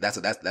 And you see, that's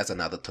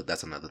another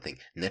thing.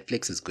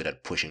 Netflix is good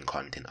at pushing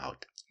content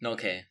out.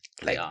 Okay,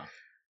 Like yeah.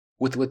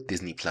 with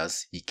Disney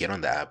Plus, you get on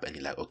the app and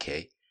you're like,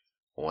 okay,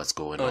 what's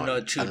going on? No,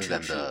 true. Other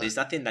than There's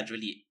nothing that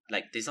really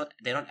like.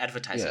 They're not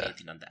advertising Yeah.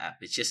 anything on the app.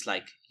 It's just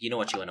like you know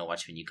what you want to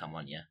watch when you come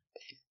on. Yeah.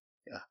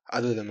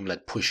 Other than them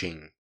like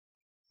pushing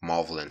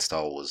Marvel and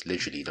Star Wars,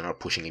 literally they're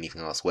not pushing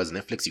anything else. Whereas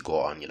Netflix, you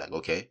go on, you're like,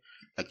 okay.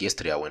 Like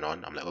yesterday, I went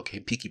on. I'm like,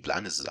 okay, Peaky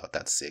Blinders is out.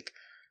 That's sick.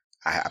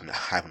 I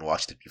haven't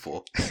watched it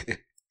before,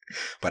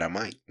 but I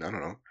might. I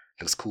don't know.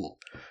 Looks cool.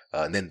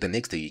 And then the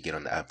next day you get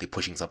on the app, they're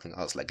pushing something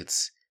else. Like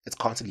it's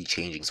constantly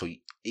changing. So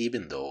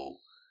even though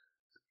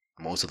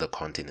most of the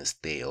content is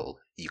stale,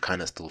 you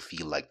kind of still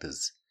feel like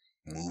there's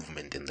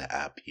movement in the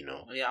app.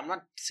 Well, yeah, I'm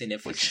not saying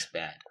Netflix is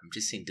bad. I'm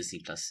just saying Disney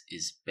Plus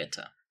is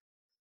better.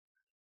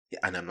 Yeah,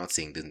 and I'm not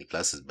saying Disney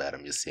Plus is bad.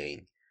 I'm just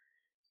saying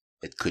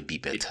it could be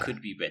better. It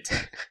could be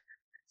better.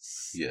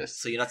 Yes.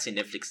 So you're not saying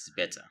Netflix is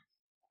better?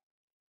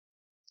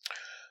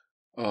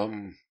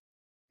 No.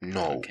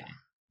 Okay.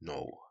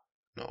 No.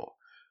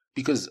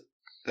 Because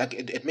like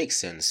it makes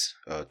sense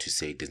to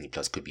say Disney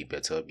Plus could be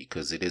better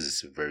because it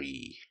is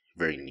very,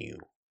 very new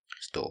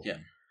still. Yeah.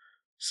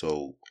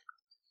 So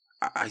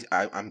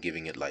I'm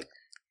giving it like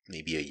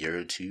maybe a year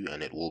or two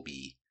and it will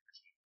be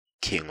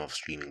king of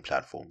streaming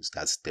platforms.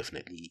 That's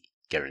definitely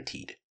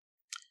guaranteed.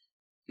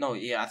 No,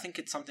 yeah, I think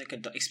it's something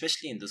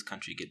especially in this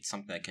country, it's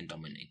something that can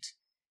dominate.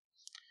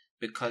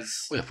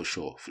 Because yeah, for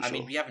sure. I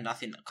mean, we have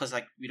nothing because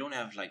like we don't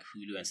have like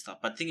Hulu and stuff.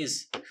 But thing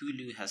is,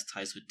 Hulu has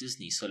ties with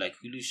Disney, so like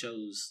Hulu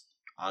shows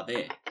are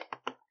there.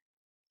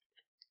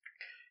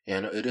 Yeah,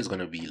 no, it is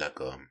gonna be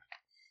like a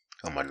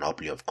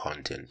monopoly of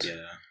content.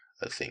 Yeah,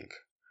 I think.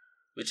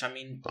 Which I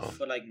mean,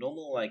 for like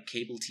normal like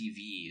cable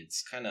TV,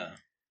 it's kind of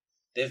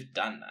they've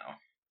done now.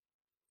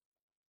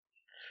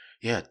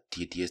 Yeah,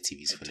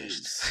 DSTV's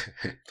finished.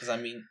 Because I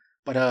mean,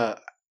 but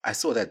I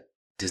saw that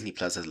Disney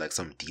Plus has like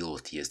some deal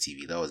with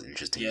DSTV. That was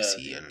interesting to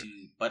see. They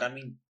do. But I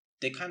mean,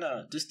 they kind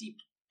of Disney.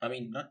 I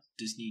mean, not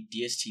Disney.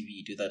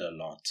 DSTV do that a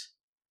lot.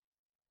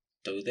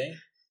 Do they?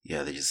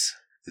 Yeah,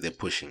 they're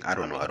pushing. I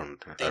don't know.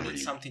 They need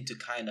something to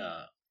kind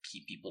of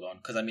keep people on.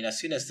 Because I mean, as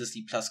soon as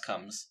Disney Plus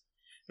comes,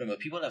 remember,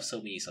 people have so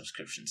many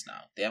subscriptions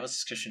now. They have a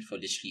subscription for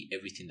literally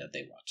everything that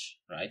they watch,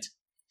 right?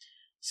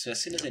 So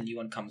as soon as a new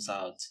one comes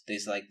out,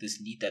 there's like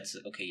this need that's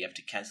okay. You have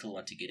to cancel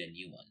one to get a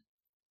new one.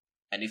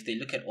 And if they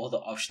look at all the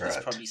options,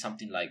 there's probably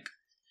something like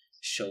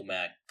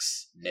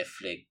Showmax,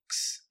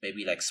 Netflix,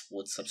 maybe like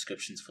sports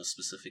subscriptions for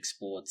specific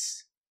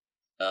sports,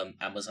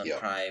 Amazon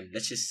Prime.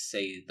 Let's just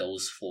say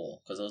those four,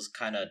 because those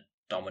kind of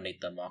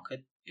dominate the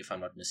market, if I'm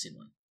not missing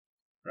one,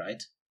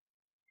 right?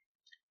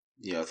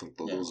 Yeah, I think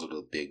those are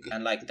the big.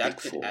 And like that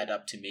could add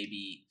up to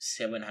maybe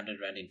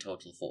 700 Rand in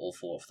total for all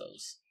four of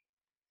those.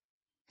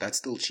 That's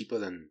still cheaper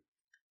than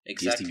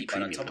exactly, DSTV but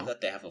Premium, on top of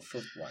that, they have a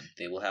fifth one.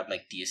 They will have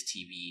like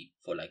DSTV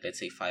for like let's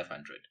say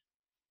 500.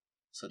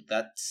 So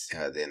that's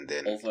then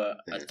over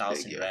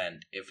 1,000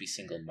 Rand every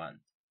single month.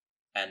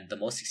 And the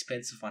most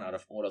expensive one out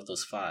of all of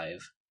those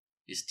five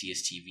is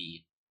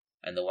DSTV.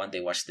 And the one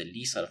they watch the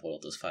least out of all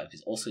of those five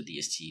is also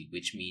DSTV,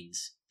 which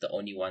means the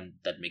only one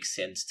that makes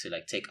sense to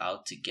like take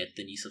out to get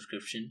the new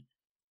subscription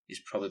is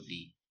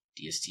probably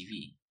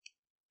DSTV.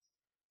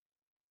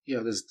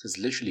 Yeah, there's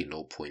literally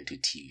no point to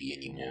TV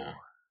anymore.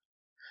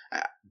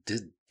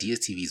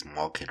 DSTV's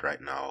market right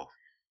now,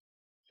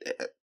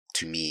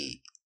 to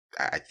me,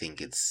 I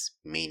think it's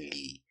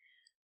mainly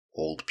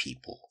old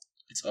people.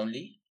 It's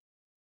only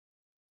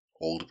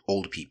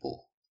old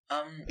people.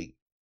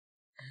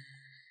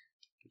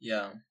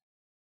 Yeah.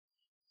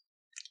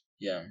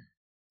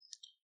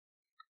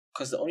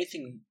 Because the only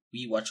thing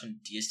we watch on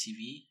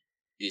DSTV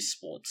is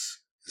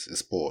sports. It's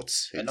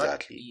sports,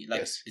 exactly. Like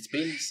yes.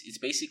 It's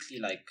basically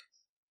like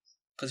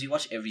because we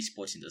watch every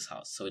sport in this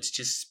house, so it's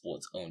just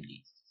sports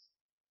only.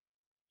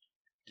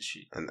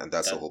 And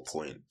that's the whole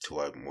point to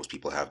why most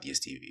people have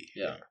DSTV.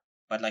 Yeah.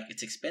 but like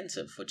it's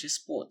expensive for just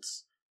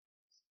sports.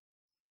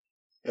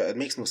 Yeah, it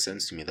makes no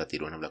sense to me that they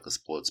don't have like a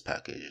sports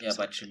package. Yeah,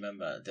 but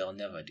remember, they'll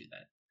never do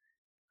that.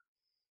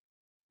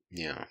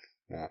 Yeah,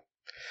 well,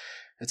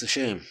 it's a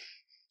shame.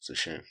 It's a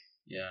shame.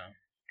 Yeah,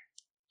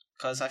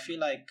 because I feel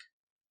like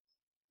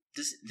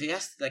this. They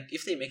have like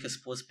if they make a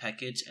sports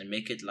package and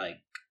make it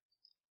like,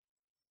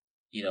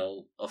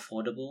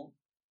 affordable.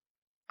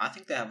 I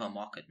think they have a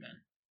market,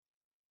 man.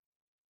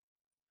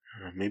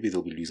 Maybe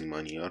they'll be losing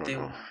money. I don't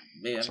know.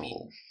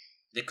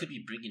 They could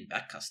be bringing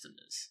back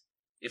customers.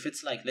 If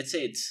it's like, let's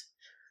say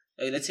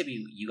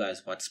you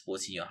guys watch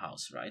sports in your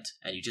house, right?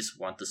 And you just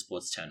want the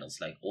sports channels,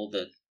 like all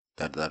the.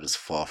 That is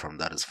far from.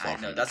 I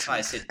know. That's why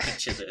I said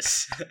picture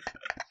this.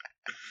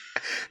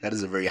 That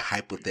is a very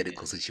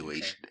hypothetical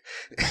situation.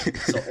 Okay.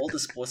 So all the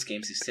sports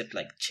games except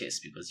like chess,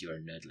 because you're a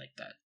nerd like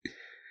that.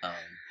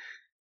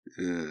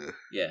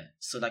 Yeah.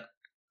 So like.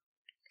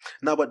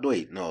 No, but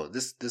wait, no.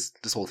 This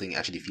whole thing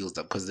actually feels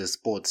dumb because there's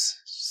sports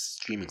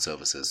streaming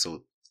services,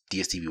 so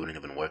DSTV wouldn't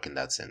even work in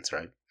that sense,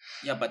 right?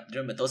 Yeah, but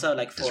remember, those are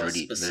like for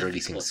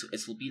specific sports.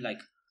 It will be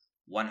like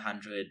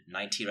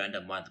 190 rand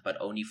a month, but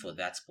only for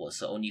that sport.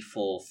 So only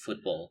for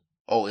football.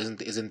 Oh,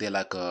 isn't there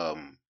like a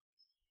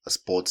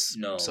sports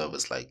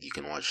service, like you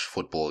can watch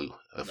football,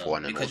 F1 and all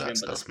that remember,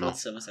 stuff? The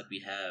sports service that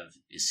we have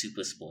is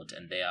Super Sport,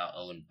 and they are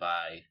owned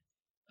by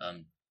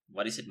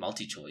what is it,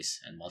 MultiChoice,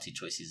 and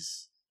MultiChoice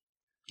is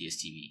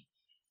DSTV.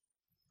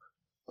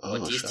 Oh,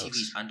 but DSTV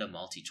is under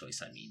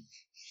MultiChoice, I mean.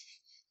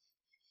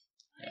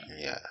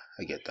 Yeah,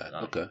 I get that.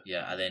 Okay.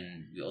 Yeah, and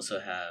then we also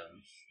have,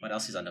 what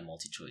else is under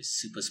MultiChoice?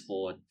 Super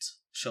Sport,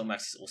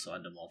 Showmax is also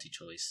under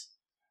MultiChoice.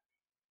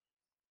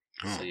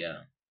 Oh. So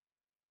yeah.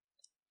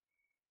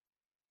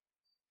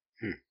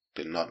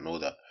 Did not know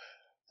that.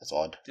 That's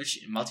odd.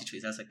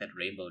 MultiChoice has like that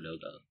rainbow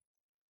logo.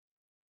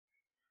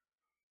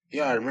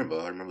 Yeah, I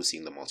remember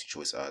seeing the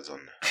MultiChoice ads on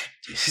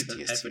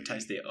DSTV.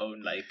 Advertise their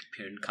own like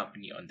parent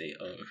company on their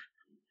own.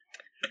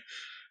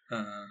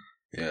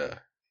 Yeah.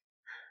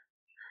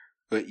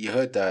 But you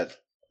heard that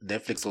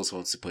Netflix also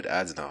wants to put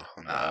ads now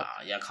on the app.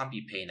 Yeah, I can't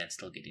be paying and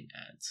still getting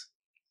ads.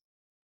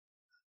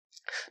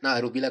 Nah,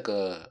 it'll be like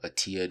a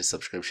tiered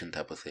subscription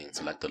type of thing.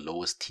 So like the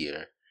lowest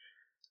tier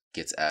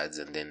gets ads,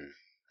 and then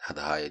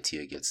the higher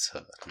tier gets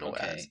no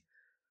ads.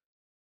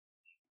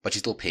 But you're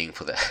still paying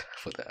for the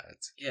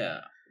ads. Yeah,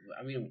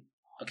 I mean,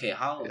 okay,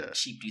 how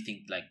cheap do you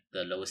think like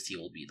the lowest tier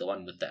will be? The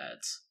one with the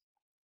ads?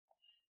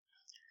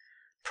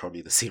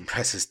 Probably the same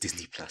price as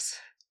Disney Plus.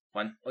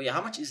 Oh yeah,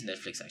 how much is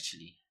Netflix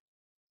actually?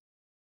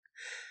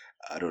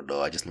 I don't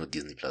know. I just know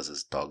Disney Plus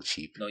is dog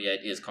cheap. No, yeah,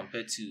 it is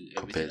compared to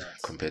everything else.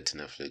 Compared to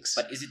Netflix.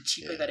 But is it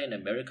cheap like that in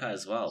America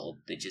as well, or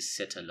they just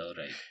set a low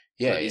rate?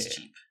 Yeah, it is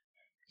cheap.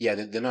 Yeah,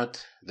 they're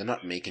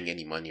not making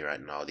any money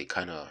right now. They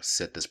kind of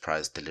set this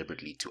price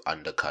deliberately to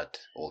undercut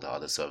all the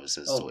other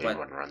services, so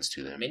everyone runs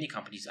to them. Many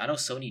companies, I know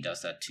Sony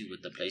does that too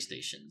with the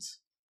PlayStations.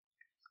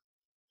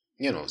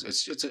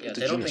 It's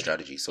a genius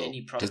strategy. So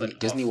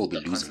Disney will be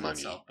losing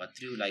money, itself, but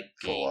through like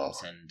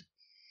games and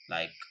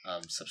like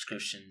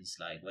subscriptions,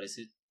 like what is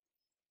it?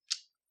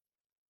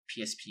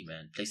 PSP,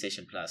 man,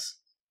 PlayStation Plus.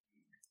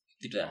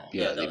 They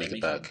make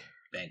it back.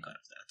 Bank out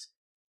of that.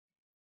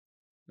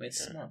 I mean,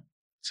 it's smart.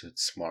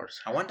 It's smart.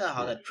 I wonder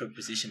how that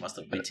proposition must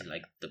have went in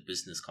like the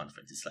business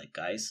conference. It's like,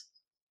 guys,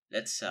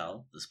 let's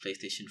sell this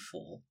PlayStation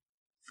 4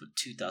 for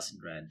 2,000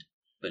 rand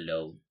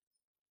below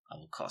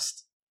our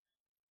cost.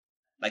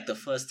 Like the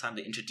first time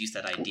they introduced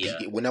that idea.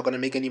 We're not going to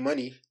make any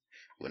money.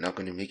 But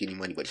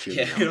hear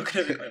me out. Yeah, we're not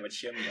going to make money, but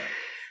hear me out.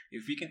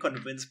 If we can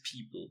convince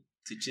people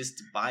to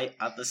just buy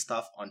other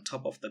stuff on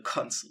top of the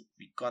console,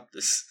 we got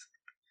this.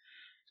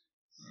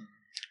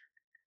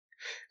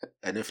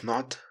 And if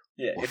not,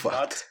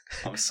 not,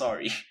 I'm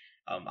sorry.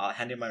 I'll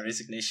hand in my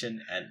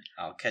resignation and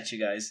I'll catch you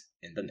guys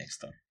in the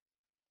next one.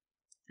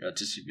 It'll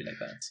just be like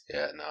that.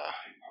 Yeah, nah.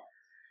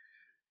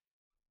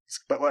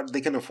 But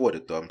they can afford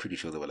it though. I'm pretty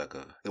sure they were a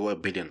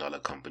 $1 billion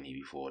company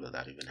before all of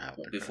that even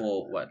happened.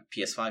 Before what?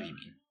 PS5 you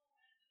mean?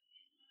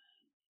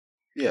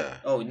 Yeah.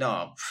 Oh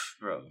no,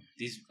 bro.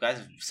 These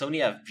guys, Sony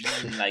have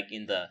been like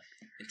in the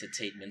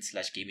entertainment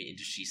 / gaming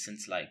industry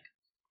since like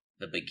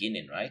the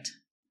beginning, right?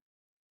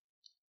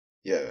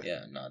 Yeah.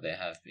 Yeah, no, they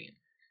have been.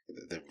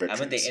 And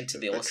when they entered,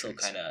 they also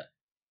kind of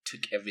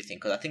took everything.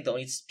 Because I think the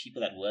only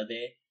people that were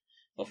there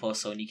before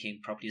Sony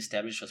came properly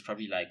established was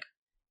probably like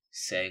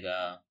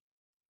Sega,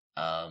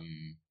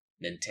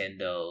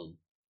 Nintendo,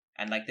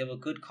 and like they were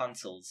good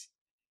consoles.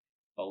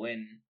 But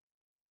when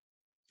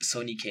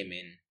Sony came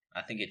in,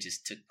 I think it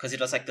just took, because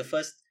it was like the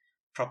first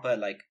proper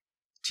like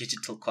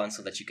digital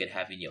console that you could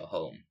have in your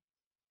home,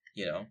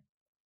 Yeah.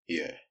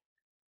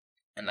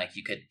 And like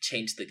you could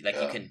change you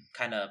can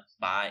kind of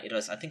buy. It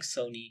was, I think,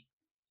 Sony,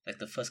 like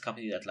the first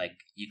company that like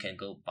you can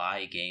go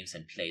buy games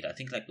and play it. I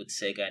think like with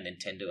Sega and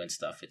Nintendo and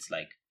stuff, it's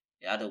like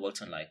it either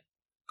works on like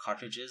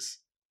cartridges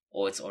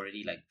or it's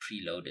already like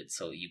preloaded.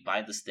 So you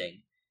buy this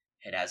thing,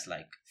 it has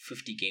like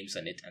 50 games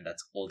on it, and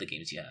that's all the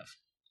games you have.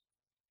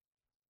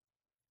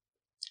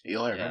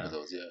 Yeah, I remember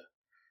those. Yeah,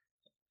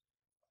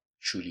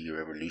 truly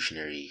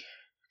revolutionary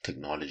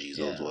technologies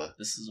those Yeah, were.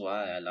 this is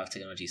why I love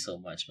technology so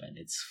much, man.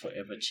 It's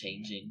forever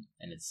changing,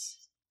 and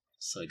it's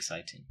so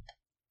exciting.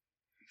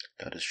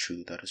 That is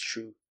true. That is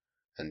true.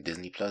 And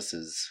Disney Plus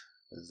is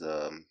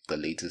the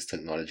latest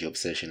technology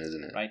obsession,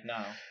 isn't it? Right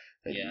now,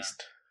 At yeah.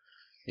 least.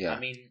 Yeah. I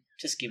mean,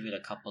 just give it a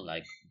couple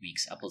like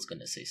weeks. Apple's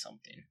gonna say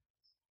something,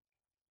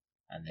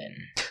 and then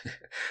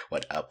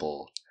What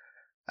Apple?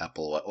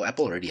 Well,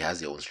 Apple already has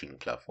their own streaming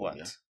platform. what?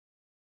 Yeah. What?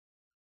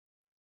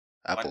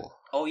 Apple.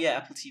 Oh yeah,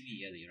 Apple TV.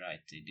 Yeah, you're right.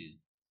 They do.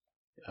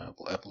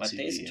 Apple But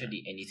there TV. isn't Yeah.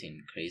 really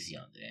anything crazy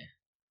on there.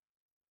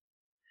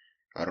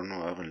 I don't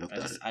know. I haven't looked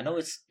at it. I know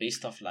it's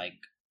based off like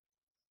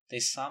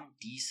there's some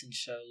decent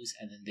shows,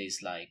 and then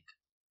there's like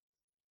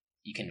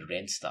you can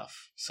rent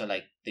stuff. So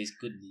like there's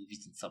good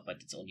movies and stuff, but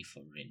it's only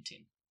for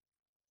renting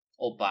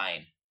or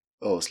buying.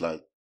 Oh, it's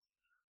like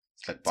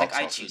It's box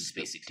like office. iTunes,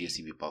 basically.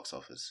 DSTV box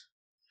office.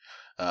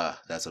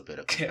 That's a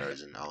better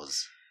comparison.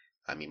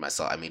 I made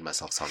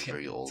myself sound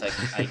very old. It's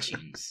like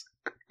iTunes.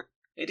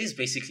 It is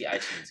basically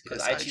iTunes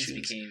because Yes, iTunes iTunes.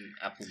 became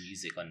Apple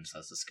Music on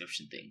a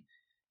subscription thing.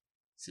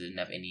 So it didn't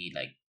have any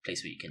like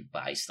place where you can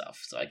buy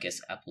stuff. So I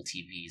guess Apple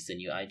TV is the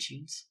new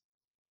iTunes.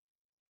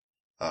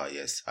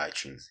 Yes,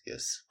 iTunes.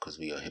 Yes, because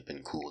we are hip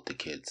and cool with the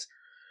kids.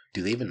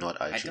 Do they even know what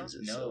iTunes I don't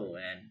is? know,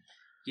 man.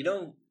 You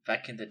know,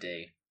 back in the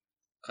day,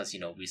 because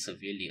we're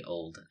severely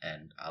old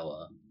and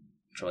our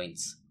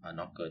joints are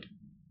not good.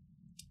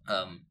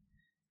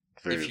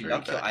 Very, if you very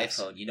lock your bad, yes.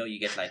 iPhone, you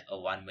get like a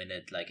 1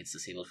 minute, like it's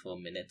disabled for a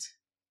minute,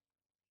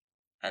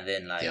 and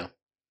then like Yeah.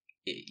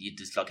 you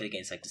just lock it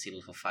again, it's like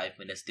disabled for 5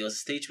 minutes. There was a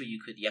stage where you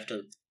have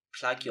to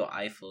plug your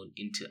iPhone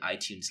into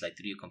iTunes like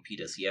through your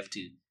computer. So you have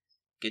to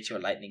get your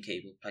lightning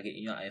cable, plug it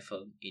in your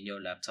iPhone, in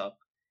your laptop,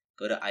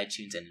 go to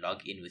iTunes and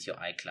log in with your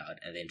iCloud,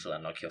 and then it'll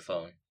unlock your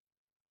phone.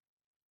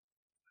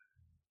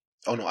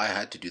 Oh no, I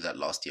had to do that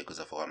last year because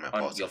I forgot my On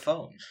password. your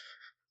phone.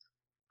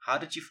 How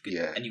did you forget?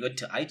 Yeah. And you went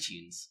to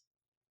iTunes.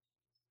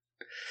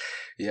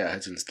 Yeah, I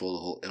had to install the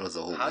whole. It was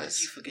a whole How mess.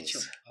 did you forget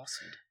your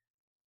password?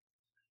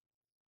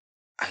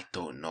 I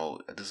don't know.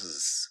 This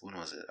is when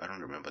was it? I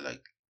don't remember.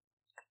 Like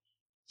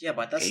Yeah,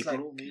 but that's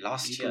April, like maybe?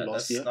 last April, year. last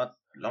That's year? not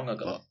long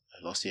ago.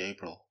 Last year,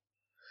 April.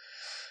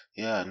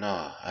 Yeah, no,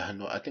 I had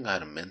no. I think I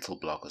had a mental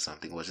block or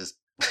something. It was just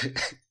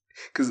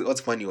because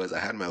what's funny was I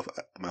had my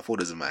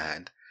photos in my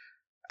hand.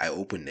 I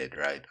opened it,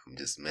 right? I'm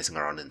just messing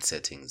around in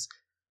settings,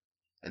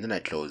 and then I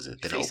close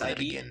it. Then Face I open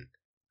ID? it again,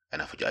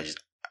 and I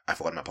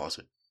forgot my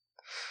password.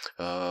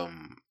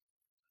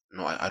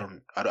 No,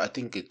 I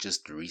think it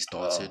just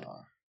restarted,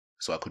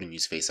 so I couldn't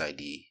use Face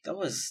ID.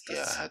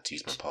 Yeah, I had to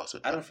use my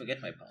password. I don't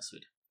forget my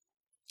password.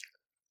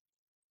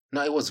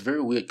 No, it was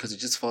very weird because it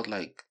just felt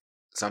like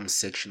some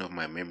section of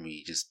my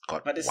memory just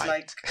got But it's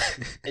wiped.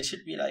 it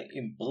should be like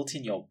inbuilt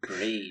in your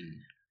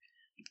brain.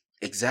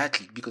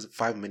 Exactly, because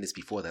 5 minutes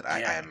before that, I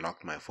Yeah.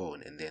 unlocked my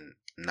phone, and then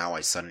now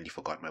I suddenly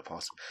forgot my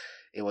password.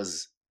 It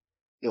was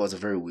a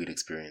very weird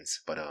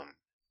experience, but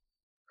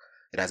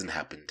it hasn't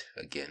happened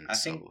again. I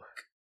think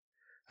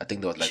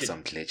there was like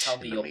some glitch tell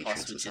in me the your Matrix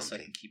password or just so I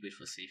something. can keep it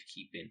for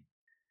safekeeping.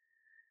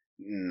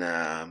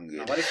 Nah, I'm good.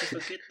 Now, what if you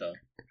forget though?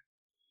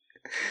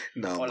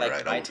 No, Or I'm like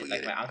alright. I won't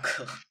forget my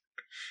uncle.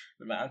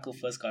 When my uncle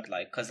first got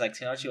because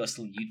technology was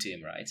still new to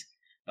him, right?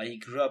 But he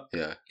grew up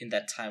in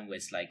that time where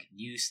it's like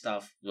new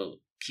stuff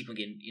will keep on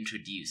getting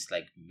introduced,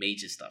 like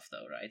major stuff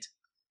though, right?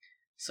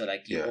 So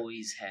like you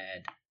always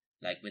had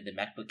like when the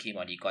MacBook came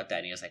out, he got that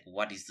and he was like,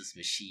 "What is this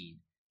machine?"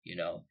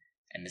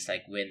 And it's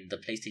like when the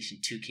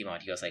PlayStation 2 came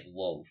out, he was like,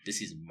 "Whoa,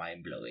 this is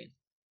mind blowing,"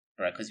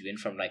 right? Because we went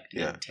from like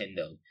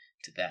Nintendo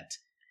to that,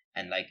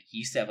 and like he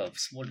used to have a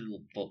small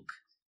little book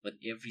with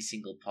every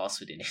single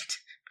password in it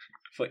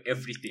for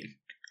everything.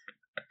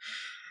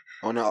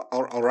 Oh no,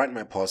 I'll write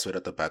my password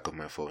at the back of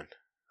my phone.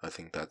 I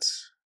think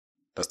that's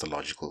the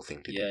logical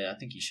thing to do. Yeah, I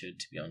think you should,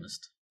 to be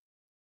honest.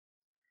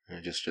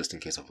 Just in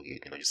case I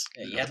forget, just.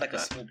 Yeah, he had like a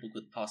small book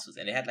with passwords,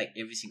 and it had like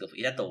every single.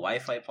 It had the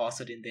Wi-Fi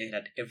password in there. It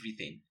had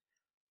everything,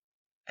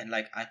 and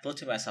like I thought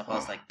to myself, I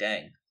was like,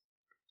 "Dang!"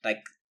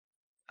 Like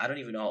I don't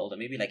even know how old.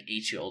 Maybe like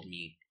 8-year-old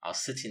me. I was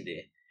sitting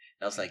there,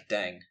 and I was like,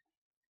 "Dang!"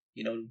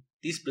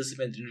 These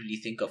businessmen didn't really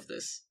think of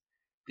this.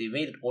 They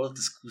made all of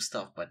this cool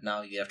stuff, but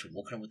now you have to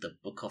walk around with a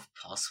book of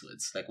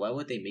passwords. Like, why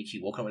would they make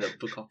you walk around with a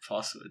book of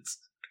passwords?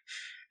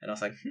 And I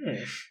was like,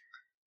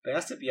 there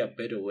has to be a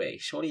better way.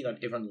 Surely not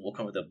everyone will walk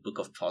around with a book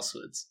of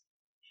passwords.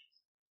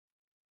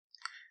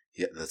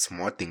 Yeah, the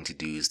smart thing to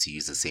do is to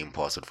use the same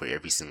password for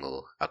every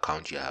single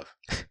account you have.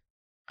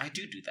 I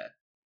do that.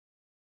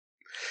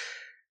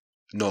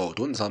 No,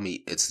 don't tell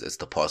me it's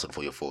the password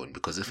for your phone,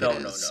 because if it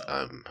is,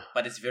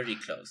 but it's very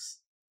close.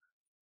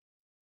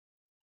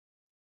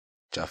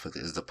 Jaffa,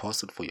 is the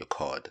password for your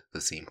card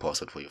the same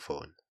password for your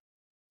phone?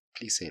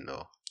 Please say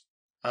no.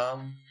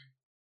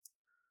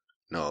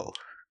 No.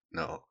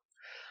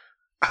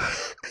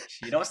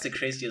 You know what's the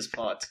craziest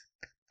part?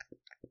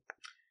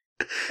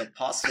 The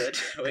password.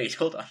 Wait,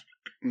 hold on.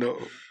 No.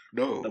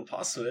 The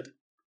password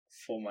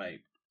for my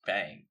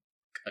bank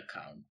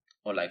account,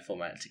 or like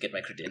to get my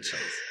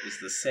credentials, is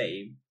the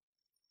same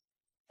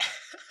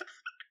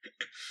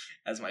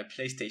as my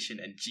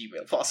PlayStation and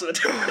Gmail password.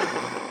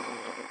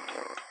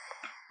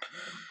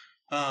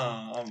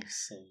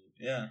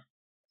 Yeah.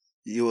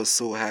 You are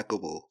so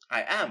hackable.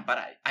 I am,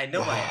 but I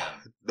know I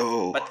am.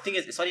 No. But the thing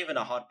is, it's not even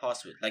a hard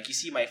password. Like, you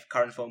see my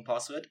current phone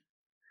password?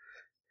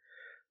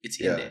 It's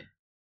in there.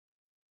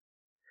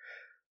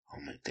 Oh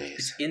my days.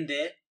 It's in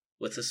there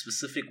with a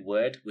specific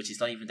word, which is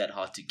not even that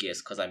hard to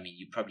guess, because, I mean,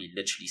 you probably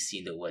literally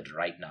seen the word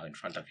right now in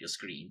front of your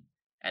screen,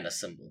 and a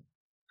symbol.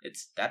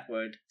 It's that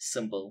word,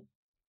 symbol,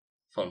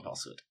 phone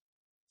password.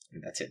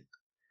 And that's it.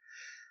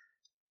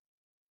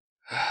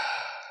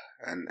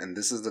 And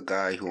this is the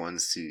guy who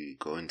wants to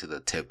go into the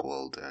tech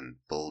world and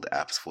build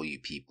apps for you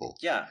people.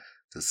 Yeah.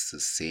 This is the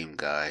same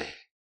guy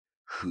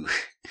who...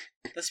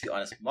 Let's be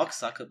honest, Mark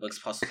Zuckerberg's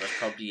password was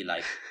probably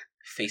like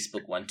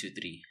Facebook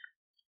 123.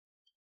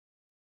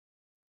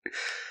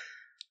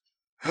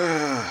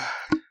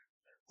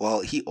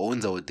 Well, he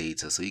owns our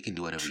data, so he can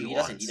do whatever he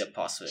wants. He doesn't need a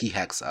password. He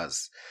hacks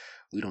us.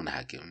 We don't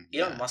hack him.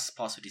 Elon Musk's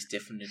password is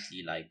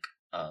definitely like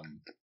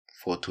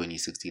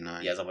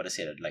 42069. Yeah, I was about to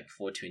say that, like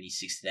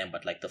 42069,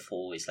 but like the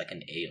 4 is like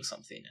an A or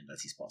something, and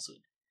that's his password.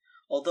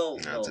 Although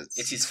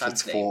it's his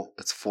son's name.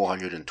 It's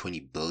 420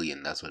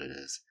 billion. That's what it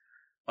is.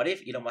 What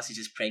if Elon Musk is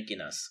just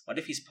pranking us? What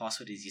if his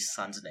password is his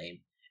son's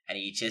name, and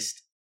he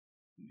just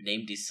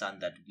named his son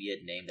that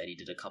weird name that he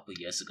did a couple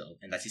years ago,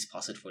 and that's his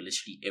password for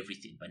literally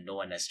everything, but no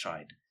one has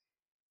tried?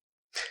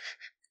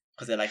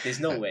 Because they're like, there's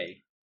no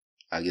way.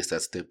 I guess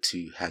that's step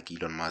 2, hack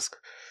Elon Musk.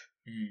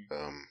 It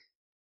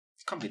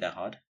can't be that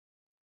hard.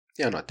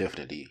 Yeah, no,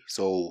 definitely.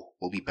 So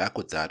we'll be back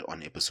with that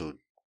on episode...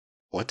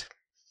 What?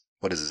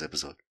 What is this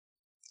episode?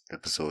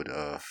 Episode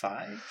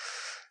 5?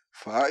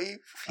 5?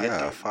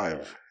 Yeah,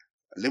 5.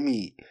 Let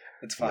me...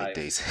 It's 5.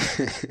 Days.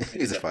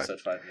 It's episode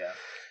 5, yeah.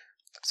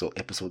 So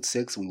episode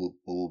 6, we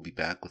will be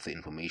back with the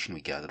information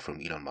we gathered from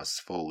Elon Musk's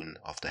phone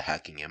after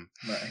hacking him.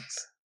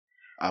 Nice.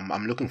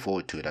 I'm looking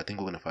forward to it. I think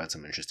we're gonna find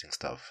some interesting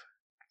stuff.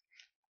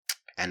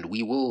 And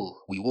we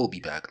will be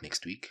back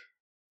next week.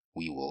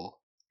 We will.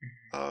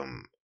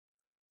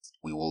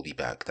 We will be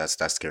back.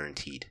 That's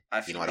guaranteed.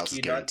 You know what else is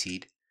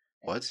guaranteed?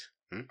 What?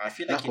 I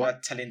feel like you're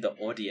not telling the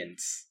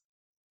audience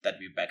that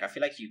we're back. I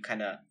feel like you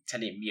kind of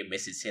telling me a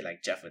message, say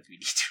like, Jeff, we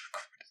need to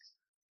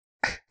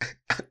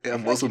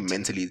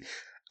record.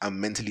 I'm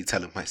mentally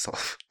telling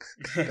myself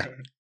that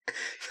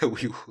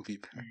we will be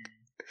back.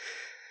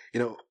 You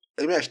know,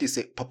 let me actually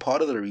say,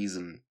 part of the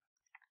reason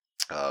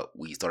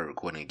we started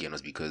recording again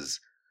was because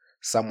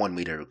someone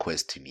made a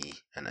request to me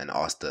and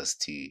asked us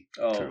to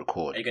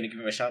record. Are you going to give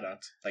him a shout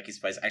out? Like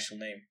by his actual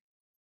name?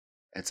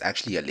 It's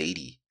actually a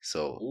lady,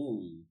 so...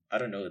 Ooh, I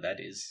don't know who that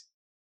is.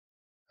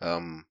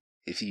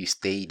 If you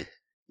stayed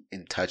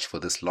in touch for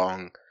this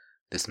long,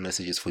 this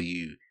message is for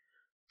you.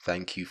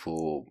 Thank you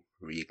for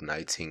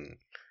reigniting...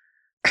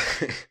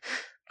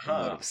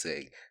 what I'm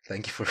saying.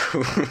 Thank you for...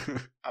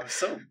 I'm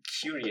so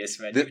curious,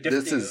 man.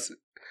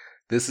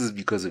 This is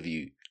because of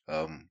you. We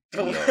are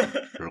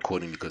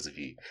recording because of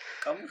you.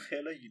 Come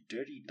hello, you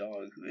dirty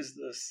dog. Who is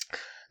this?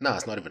 No,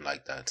 it's not even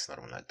like that.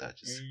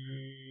 Just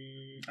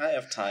I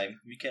have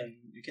time. We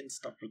can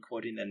stop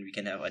recording and we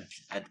can have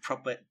a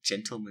proper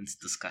gentleman's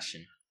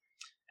discussion.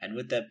 And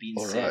with that being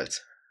said,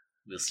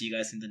 we'll see you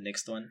guys in the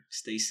next one.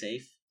 Stay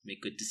safe.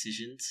 Make good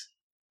decisions.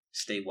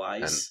 Stay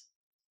wise.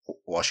 And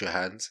wash your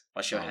hands.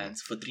 Wash your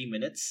hands for 3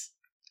 minutes.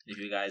 If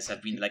you guys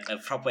have been like a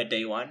proper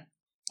day one,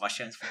 wash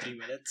your hands for 3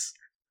 minutes.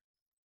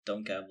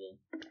 Don't gamble.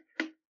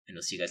 And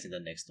we'll see you guys in the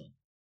next one.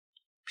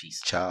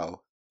 Peace.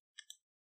 Ciao.